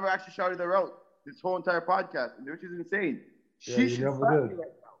it, I'd never actually shouted her out this whole entire podcast, which is insane. She should slap me right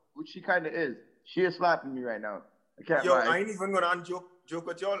now, which she kind of is. She is slapping me right now. I can't lie. I ain't even gonna joke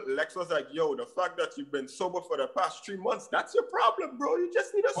with y'all. Lex was like, yo, the fact that you've been sober for the past 3 months, that's your problem, bro. You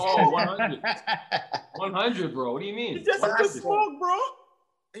just need a smoke. Oh, 100. 100, bro. What do you mean? You just need a smoke, bro.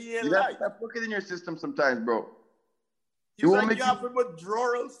 You gotta stop looking in your system sometimes, bro. You have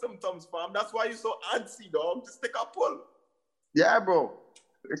withdrawal symptoms, fam. That's why you're so antsy, dog. Just take a pull. Yeah, bro.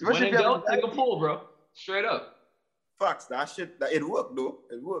 Especially if you don't take a pull, bro. Straight up. Facts. That shit, it worked, though.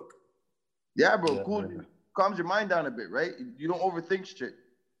 It worked. Yeah, bro. Yeah, cool. Man. Calms your mind down a bit, right? You don't overthink shit.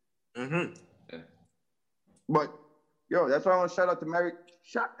 Mm-hmm. Yeah. But, yo, that's why I want to shout out to Mary.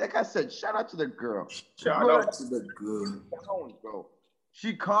 Like I said, shout out to the girl. Shout out to the girl. Down, bro.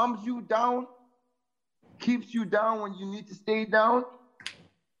 She calms you down, keeps you down when you need to stay down.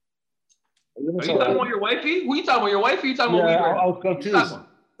 Are you talking about your wifey? Who you talking about? Your wife? Or you talking about me? I was confused.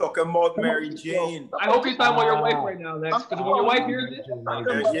 Talking about Mary Jane. I hope you're talking about your wife right now, Lex. Because when your wife hears this,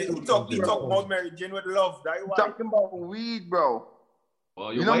 you talk about Mary Jane with love. That talking about weed, bro.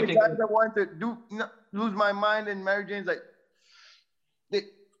 Well, you know the guys that want to lose my mind, and Mary Jane's like, that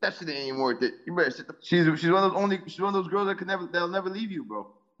shit ain't worth it. You better sit. She's one of those girls that'll never leave you, bro.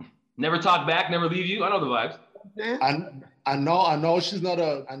 Never talk back, never leave you. I know the vibes. And I know she's not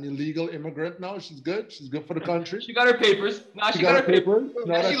an illegal immigrant now. She's good. She's good for the country. She got her papers. She got her papers.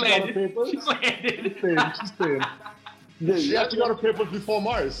 She landed. She landed. She's staying. She actually got her papers before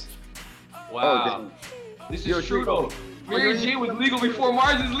Mars. Wow. This is true though. Mary Jane was legal before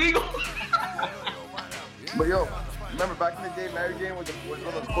Mars is legal. But yo, remember back in the day, Mary Jane was a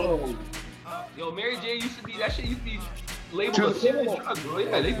photo. Yo, Mary Jane used to be labeled a serious drug, bro.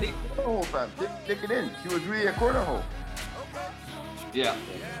 Yeah, they corner hole, fam. Stick it in. She was really a corner hole. Yeah.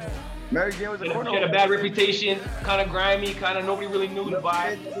 Mary Jane was a corner hole. She had a bad reputation, kind of grimy, kind of nobody really knew the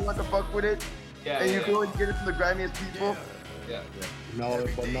vibe. Didn't want to fuck with it. Yeah. And you can only get it from the grimiest people. Yeah.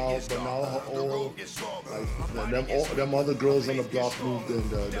 But now her old, like them other girls on the block moved in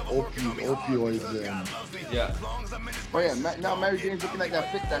the opioids and yeah. Oh yeah, now Mary Jane's looking like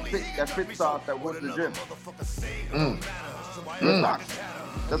that fit sauce that went to the gym.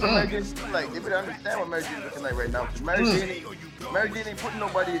 That's what Mary Jane's looking like. They better understand what Mary Jane's looking like right now. Mary Jane ain't putting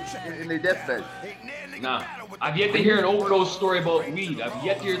nobody in their deathbed. Nah, I've yet to hear an overdose story about weed. I've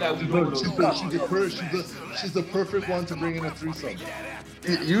yet to hear that weed overdose. She's the perfect one to bring in a threesome.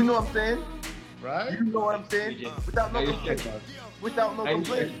 You know what I'm saying? Right? You know what I'm saying? Without no complaint. Without no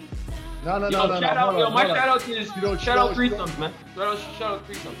complaint. No. My shout out is shout out threesomes, man. Shout out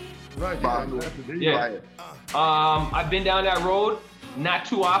threesomes. Right. Yeah. I've been down that road not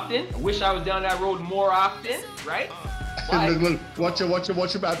too often. I wish I was down that road more often, right? Watch your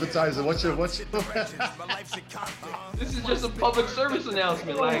advertising. Watch your. This is just a public service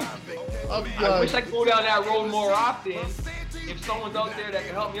announcement. Like, I wish I could go down that road more often. If someone's out there that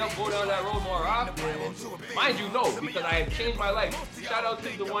can help me out, go down that road more often. Mind you, no, because I have changed my life. Shout out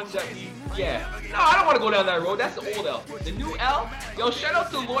to the ones that No, I don't want to go down that road. That's the old L. The new L, yo, shout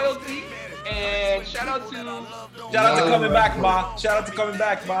out to Loyalty and shout out to coming back, Ma. Shout out to coming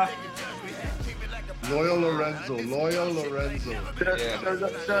back, Ma. Loyal Lorenzo. Shout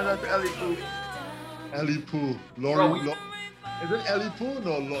out to Ellie Pooh. Ellie Pooh. Lori. Is it Ellie Pooh?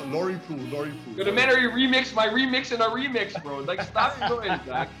 No, Lori Pooh. Yo, the man already remixed my remix and a remix, bro. Like, stop doing it,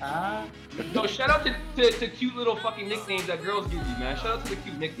 Zach. No, shout out to cute little fucking nicknames that girls give you, man. Shout out to the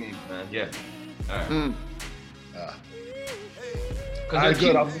cute nicknames, man. Yeah. All right.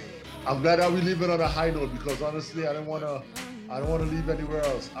 Good. I'm glad that we leave it on a high note because honestly, I don't want to leave anywhere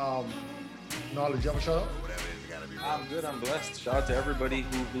else. Knowledge, you have a shout out? I'm good. I'm blessed. Shout out to everybody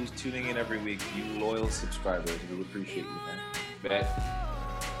who's tuning in every week. You loyal subscribers. We appreciate you, man. Bet.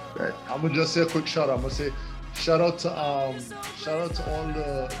 I'm gonna just say a quick shout out. I'm gonna say shout out to all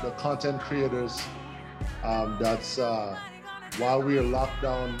the content creators. That's while we are locked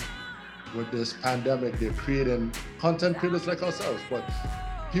down with this pandemic, they're creating content creators like ourselves, but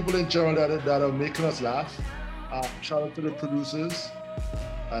people in general that are making us laugh. Shout out to the producers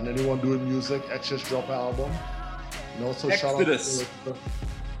and anyone doing music. X just dropped an album. And also shout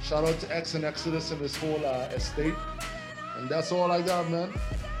out to X and Exodus and his whole estate. And that's all I got, man.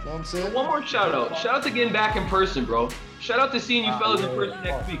 You know what I'm saying? One more shout out. Shout out to getting back in person, bro. Shout out to seeing you fellas in person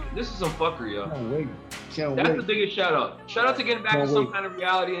next week. This is some fuckery, yo. That's the biggest shout out. Shout out to getting back to some kind of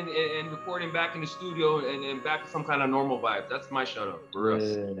reality and recording back in the studio and back to some kind of normal vibe. That's my shout out, for real.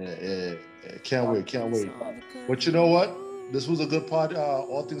 Yeah. Can't wait. But you know what? This was a good pod,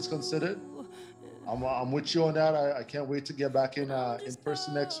 all things considered. I'm with you on that. I can't wait to get back in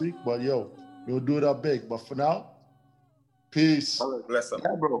person next week. But yo, we'll do it up big. But for now, peace. Bless up.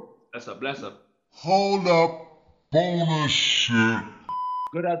 Yeah, bro. Bless up. Hold up. Bonus shit.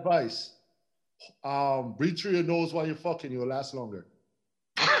 Good advice. Breathe through your nose while you're fucking. You'll last longer.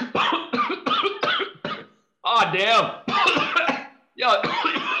 Oh, damn. Yo,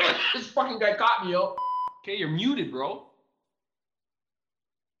 this fucking guy caught me, yo. Okay, you're muted, bro.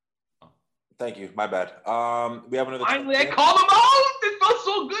 Thank you. My bad. We have another. Finally, I called him out. It felt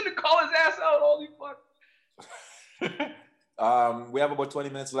so good to call his ass out. Holy fuck. We have about 20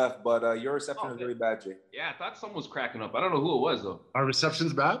 minutes left, but your reception is really bad, Jay. Yeah, I thought someone was cracking up. I don't know who it was, though. Our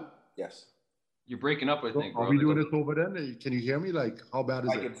reception's bad? Yes. You're breaking up, I think, bro. Are we doing this over then? Can you hear me? Like, how bad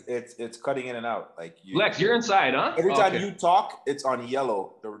is it? It's cutting in and out. Like Lex, you're inside, huh? Every time you talk, it's on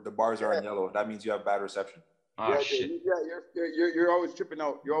yellow. The bars are on yellow. That means you have bad reception. Oh, shit. You're always tripping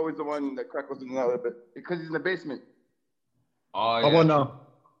out. You're always the one that crackles in a little bit because he's in the basement. Oh, yeah. How about now?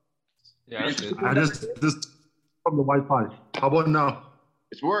 Yeah, that's good. I just from the Wi-Fi. How about now?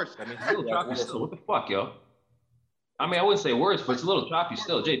 It's worse. I mean, it's a little choppy still. What the fuck, yo? I mean, I wouldn't say worse, but it's a little choppy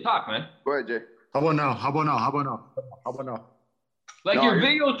still. Jay, talk, man. Go ahead, Jay. How about now? Like, your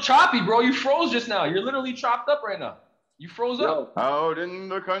video's choppy, bro. You froze just now. You're literally chopped up right now. You froze up. Out in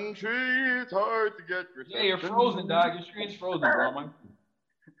the country, it's hard to get reception. Yeah, you're frozen, dog. Your screen's frozen, bro.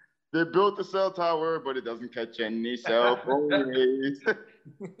 They built the cell tower, but it doesn't catch any cell phones.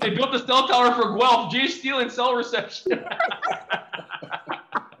 They built the cell tower for Guelph. Jay's stealing cell reception.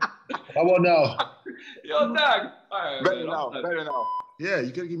 How about now? Yo, dog. All right, Better now. Yeah,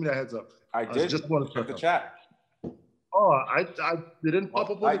 you gotta give me that heads up. I did. Just want to check the chat. Oh, I didn't pop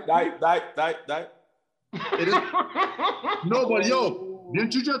up. Die. It is. No, but yo,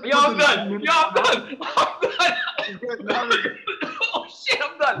 didn't you just? Yo, I'm done. Oh shit,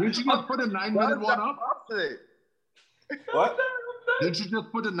 I'm done. Didn't you just put a 9-minute one up? What? Didn't you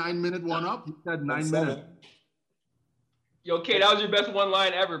just put a 9-minute one up? You said 9 minutes. Yo, okay, that was your best one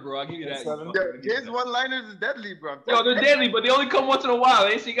line ever, bro. I'll give you that. His one-liners is deadly, bro. Yo, they're deadly, but they only come once in a while.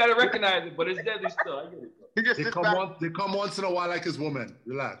 So you gotta recognize it, but it's deadly still. I get it, bro. They come once in a while like his woman.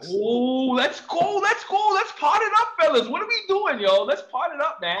 Relax. Oh, let's go. Let's pot it up, fellas. What are we doing, yo? Let's pot it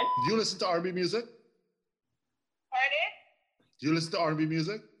up, man. Do you listen to R&B music? Pardon? Do you listen to R&B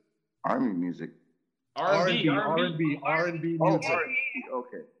music? R&B music. R&B music.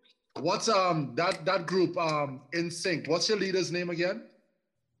 Okay. What's that group In Sync? What's your leader's name again?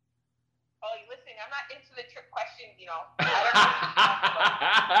 Oh, listen, I'm not into the trick questions, you know.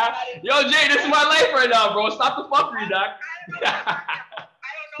 Yo, Jay, this is my life right now, bro. Stop the fuckery, doc. I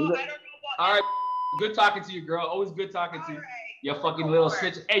don't know. All right, good talking to you, girl. Always good talking to you. You fucking little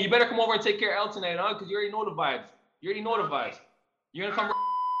snitch. Hey, you better come over and take care of El tonight, huh? Because you already know the vibes. You're gonna come.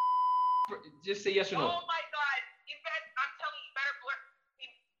 Just say yes or no. Oh my God, I'm telling you, better blur.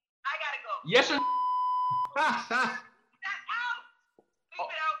 I gotta go. Yes or no?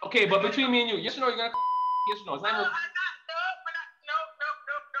 Okay, but between me and you, yes or no? You're gonna yes or no? It's not even... No.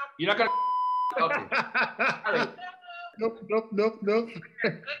 You're not gonna. Okay. All right. Nope. Good night,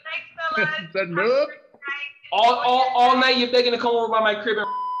 fellas. Said nope. All night you're begging to come over by my crib and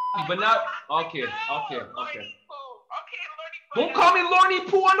but now. Okay. Don't call me Lorny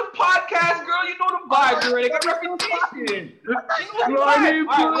Poo on the podcast, girl. You know the vibes already. I got reputation. Lorny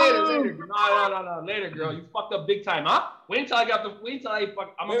Poo. No. Later, girl. You fucked up big time, huh? Wait until I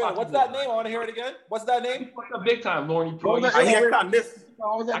fuck. What's that name? I want to hear it again. What's that name? You fucked up big time, Lorny Poo. I hear this.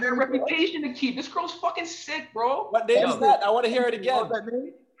 I got a reputation to keep. This girl's fucking sick, bro. What name is that? I want to hear it again.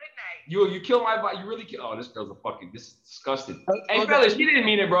 You kill my vibe. You really kill. Oh, this girl's this is disgusting. Hey, fellas, she didn't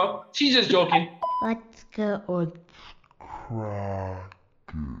mean it, bro. She's just joking. Let's go.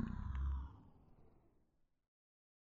 Kraken.